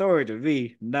good story to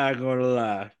me. Not gonna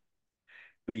lie.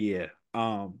 Yeah.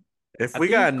 If I we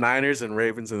got think. Niners and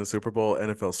Ravens in the Super Bowl,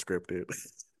 NFL scripted.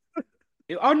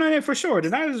 Oh no, yeah, for sure. The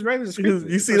Niners Ravens are You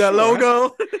scripted see for that sure.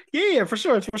 logo? Yeah, for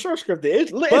sure. It's for sure scripted.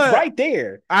 It's But right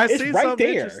there. I It's see right something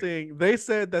there. interesting. They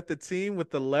said that the team with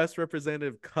the less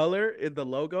representative color in the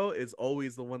logo is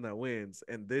always the one that wins.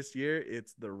 And this year,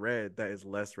 it's the red that is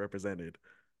less represented.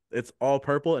 It's all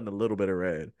purple and a little bit of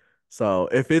red. So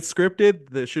if it's scripted,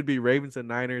 there should be Ravens and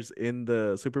Niners in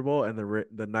the Super Bowl, and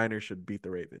the Niners should beat the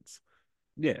Ravens.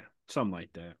 Yeah, something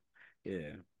like that.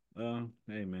 Yeah.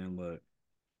 Hey man, look,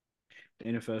 the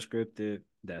NFL scripted.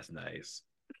 That's nice.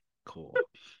 Cool.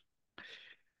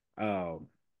 Um,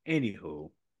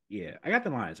 Anywho, yeah, I got the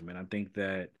Lions, man. I think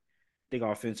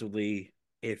offensively,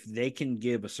 if they can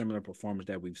give a similar performance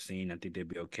that we've seen, I think they'd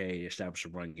be okay. Establish a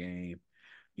run game.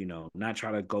 Not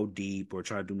try to go deep or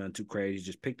try to do nothing too crazy.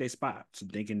 Just pick their spots,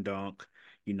 dink and dunk.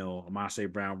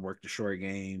 Amase Brown worked the short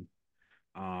game.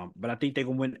 But I think they're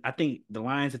gonna win. I think the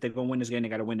Lions, if they're gonna win this game, they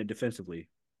gotta win it defensively.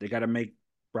 They gotta make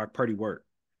Brock Purdy work.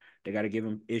 They gotta give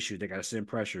him issues. They gotta send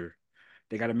pressure.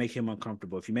 They gotta make him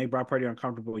uncomfortable. If you make Brock Purdy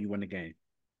uncomfortable, you win the game.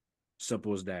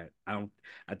 Simple as that. I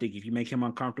think if you make him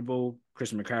uncomfortable,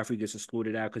 Christian McCaffrey gets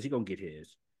excluded out because he gonna get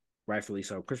his. Rightfully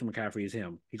so. Christian McCaffrey is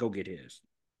him. He go get his.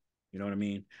 You know what I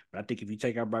mean? But I think if you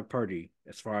take out Brock Purdy,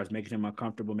 as far as making him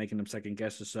uncomfortable, making him second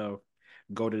guess himself,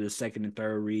 go to the second and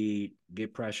third read,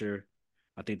 get pressure,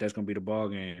 I think that's gonna be the ball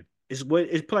game. It's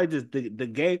played the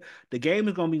game. The game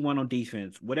is gonna be won on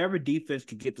defense. Whatever defense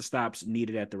can get the stops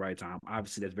needed at the right time.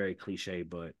 Obviously, that's very cliche,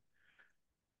 but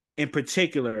in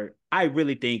particular, I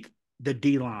really think the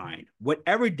D line,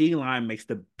 whatever D line makes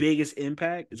the biggest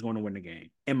impact, is going to win the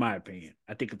game. In my opinion,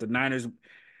 I think if the Niners,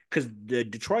 because the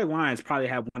Detroit Lions probably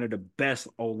have one of the best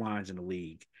O lines in the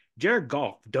league. Jared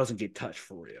Goff doesn't get touched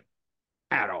for real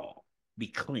at all. Be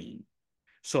clean.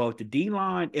 So if the D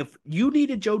line, if you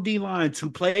needed your D line to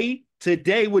play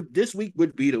today, would this week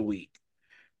would be the week.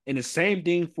 And the same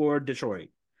thing for Detroit.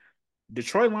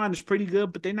 Detroit line is pretty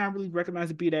good, but they're not really recognized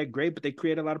to be that great, but they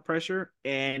create a lot of pressure.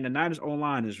 And the Niners O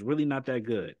line is really not that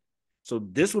good. So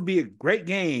this would be a great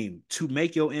game to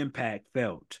make your impact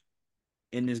felt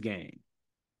in this game.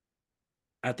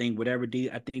 I think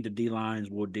the D lines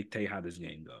will dictate how this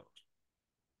game goes.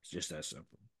 It's just that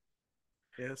simple.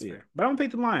 Yeah, that's Yeah. fair. But I'm gonna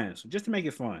pick the Lions just to make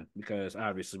it fun because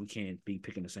obviously we can't be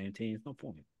picking the same teams. No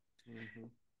point. Mm-hmm. You know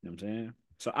what I'm saying?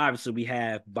 So obviously we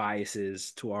have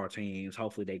biases to our teams.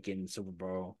 Hopefully they get in the Super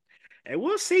Bowl. And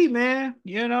we'll see, man.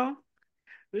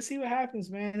 We'll see what happens,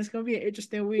 man. It's gonna be an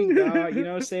interesting week, dog. You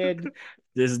know what I'm saying?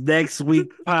 This next week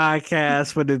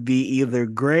podcast would be either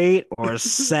great or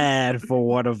sad for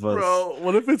one of us. Bro,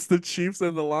 what if it's the Chiefs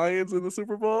and the Lions in the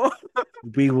Super Bowl?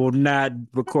 We will not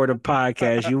record a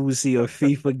podcast. You will see a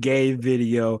FIFA game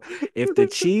video if the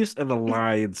Chiefs and the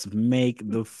Lions make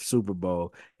the Super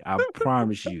Bowl. I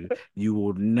promise you, you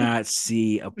will not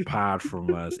see a pod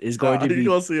from us. It's going Nah, to you be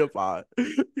gonna see a pot.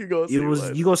 You gonna it see was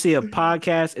one. you gonna see a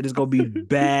podcast and it's gonna be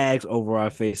bags over our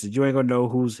faces. You ain't gonna know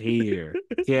who's here.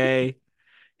 Okay.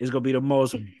 It's gonna be the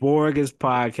most boringest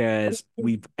podcast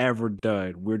we've ever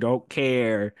done. We don't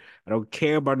care. I don't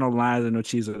care about no Lions and no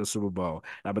Chiefs in the Super Bowl.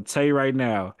 I'm gonna tell you right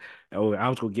now. Oh, I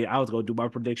was gonna do my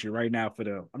prediction right now for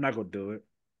them. I'm not gonna do it.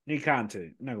 Need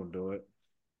content. I'm not gonna do it.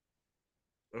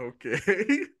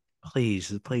 Okay.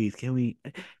 Please, please, can we?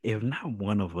 If not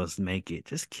one of us make it,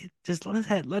 just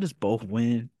let us both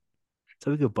win, so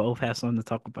we could both have something to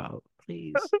talk about.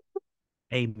 Please,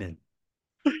 amen.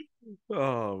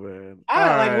 Oh man. All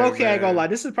I like right, low key. I ain't gonna lie. man.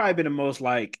 This has probably been the most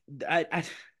like I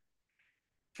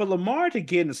for Lamar to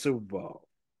get in the Super Bowl.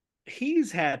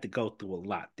 He's had to go through a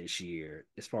lot this year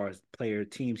as far as player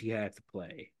teams he had to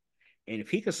play. And if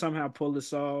he could somehow pull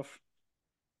this off,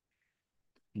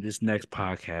 this next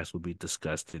podcast will be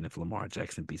disgusting if Lamar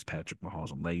Jackson beats Patrick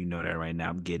Mahomes. I'm letting you know that right now.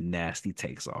 I'm getting nasty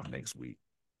takes off next week.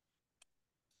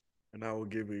 And I will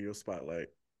give you your spotlight.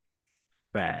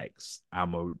 Facts.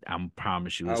 I'm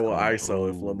promise you I it's will gonna be ISO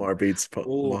if Lamar beats oh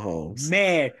Mahomes.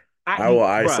 man. I will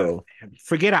Bruh, ISO.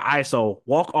 forget an ISO.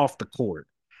 Walk off the court.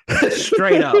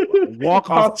 Straight up. Walk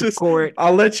off the court.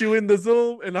 I'll let you in the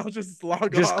Zoom and I'll just log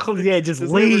off. Just Just hit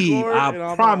leave. record I and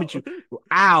I'm promise out. you.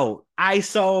 Out.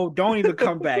 ISO, don't even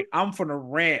come back. I'm for the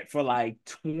rant for like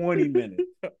 20 minutes.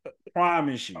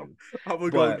 Promise you. I'm gonna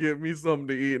go But get me something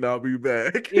to eat and I'll be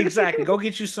back. exactly. Go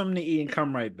get you something to eat and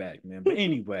come right back, man. But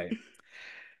anyway,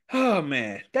 Oh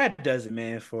man, that does it,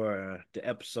 man, for the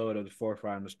episode of the Fourth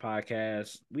Rounders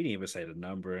podcast. We didn't even say the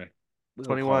number. We're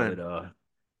gonna call it 21.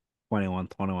 21,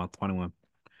 21, 21.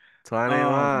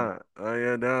 21. Oh,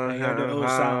 you don't I heard the old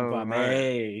song for me. have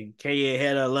Hey, can you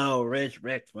hit a low rich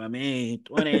Rick for me?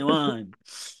 21.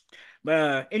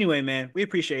 But anyway, man, we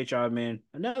appreciate y'all, man.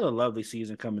 Another lovely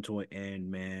season coming to an end,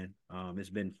 man. It's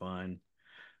been fun.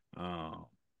 Um,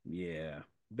 yeah,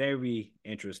 very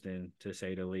interesting to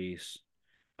say the least.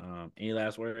 Any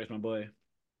last words, my boy?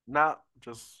 Nah,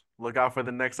 just look out for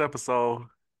the next episode.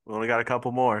 We only got a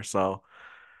couple more, so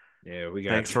Yeah, we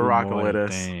got thanks for two rocking more of with them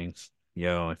us. things.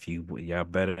 Yo, if you y'all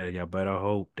better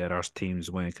hope that our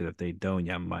teams win, because if they don't,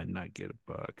 y'all might not get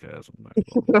a podcast. I'm not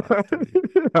gonna lie to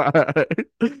you. All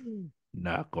right.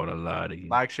 Not gonna lie to you.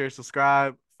 Like, share,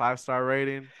 subscribe, 5-star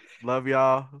rating. Love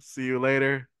y'all. See you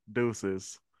later.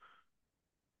 Deuces.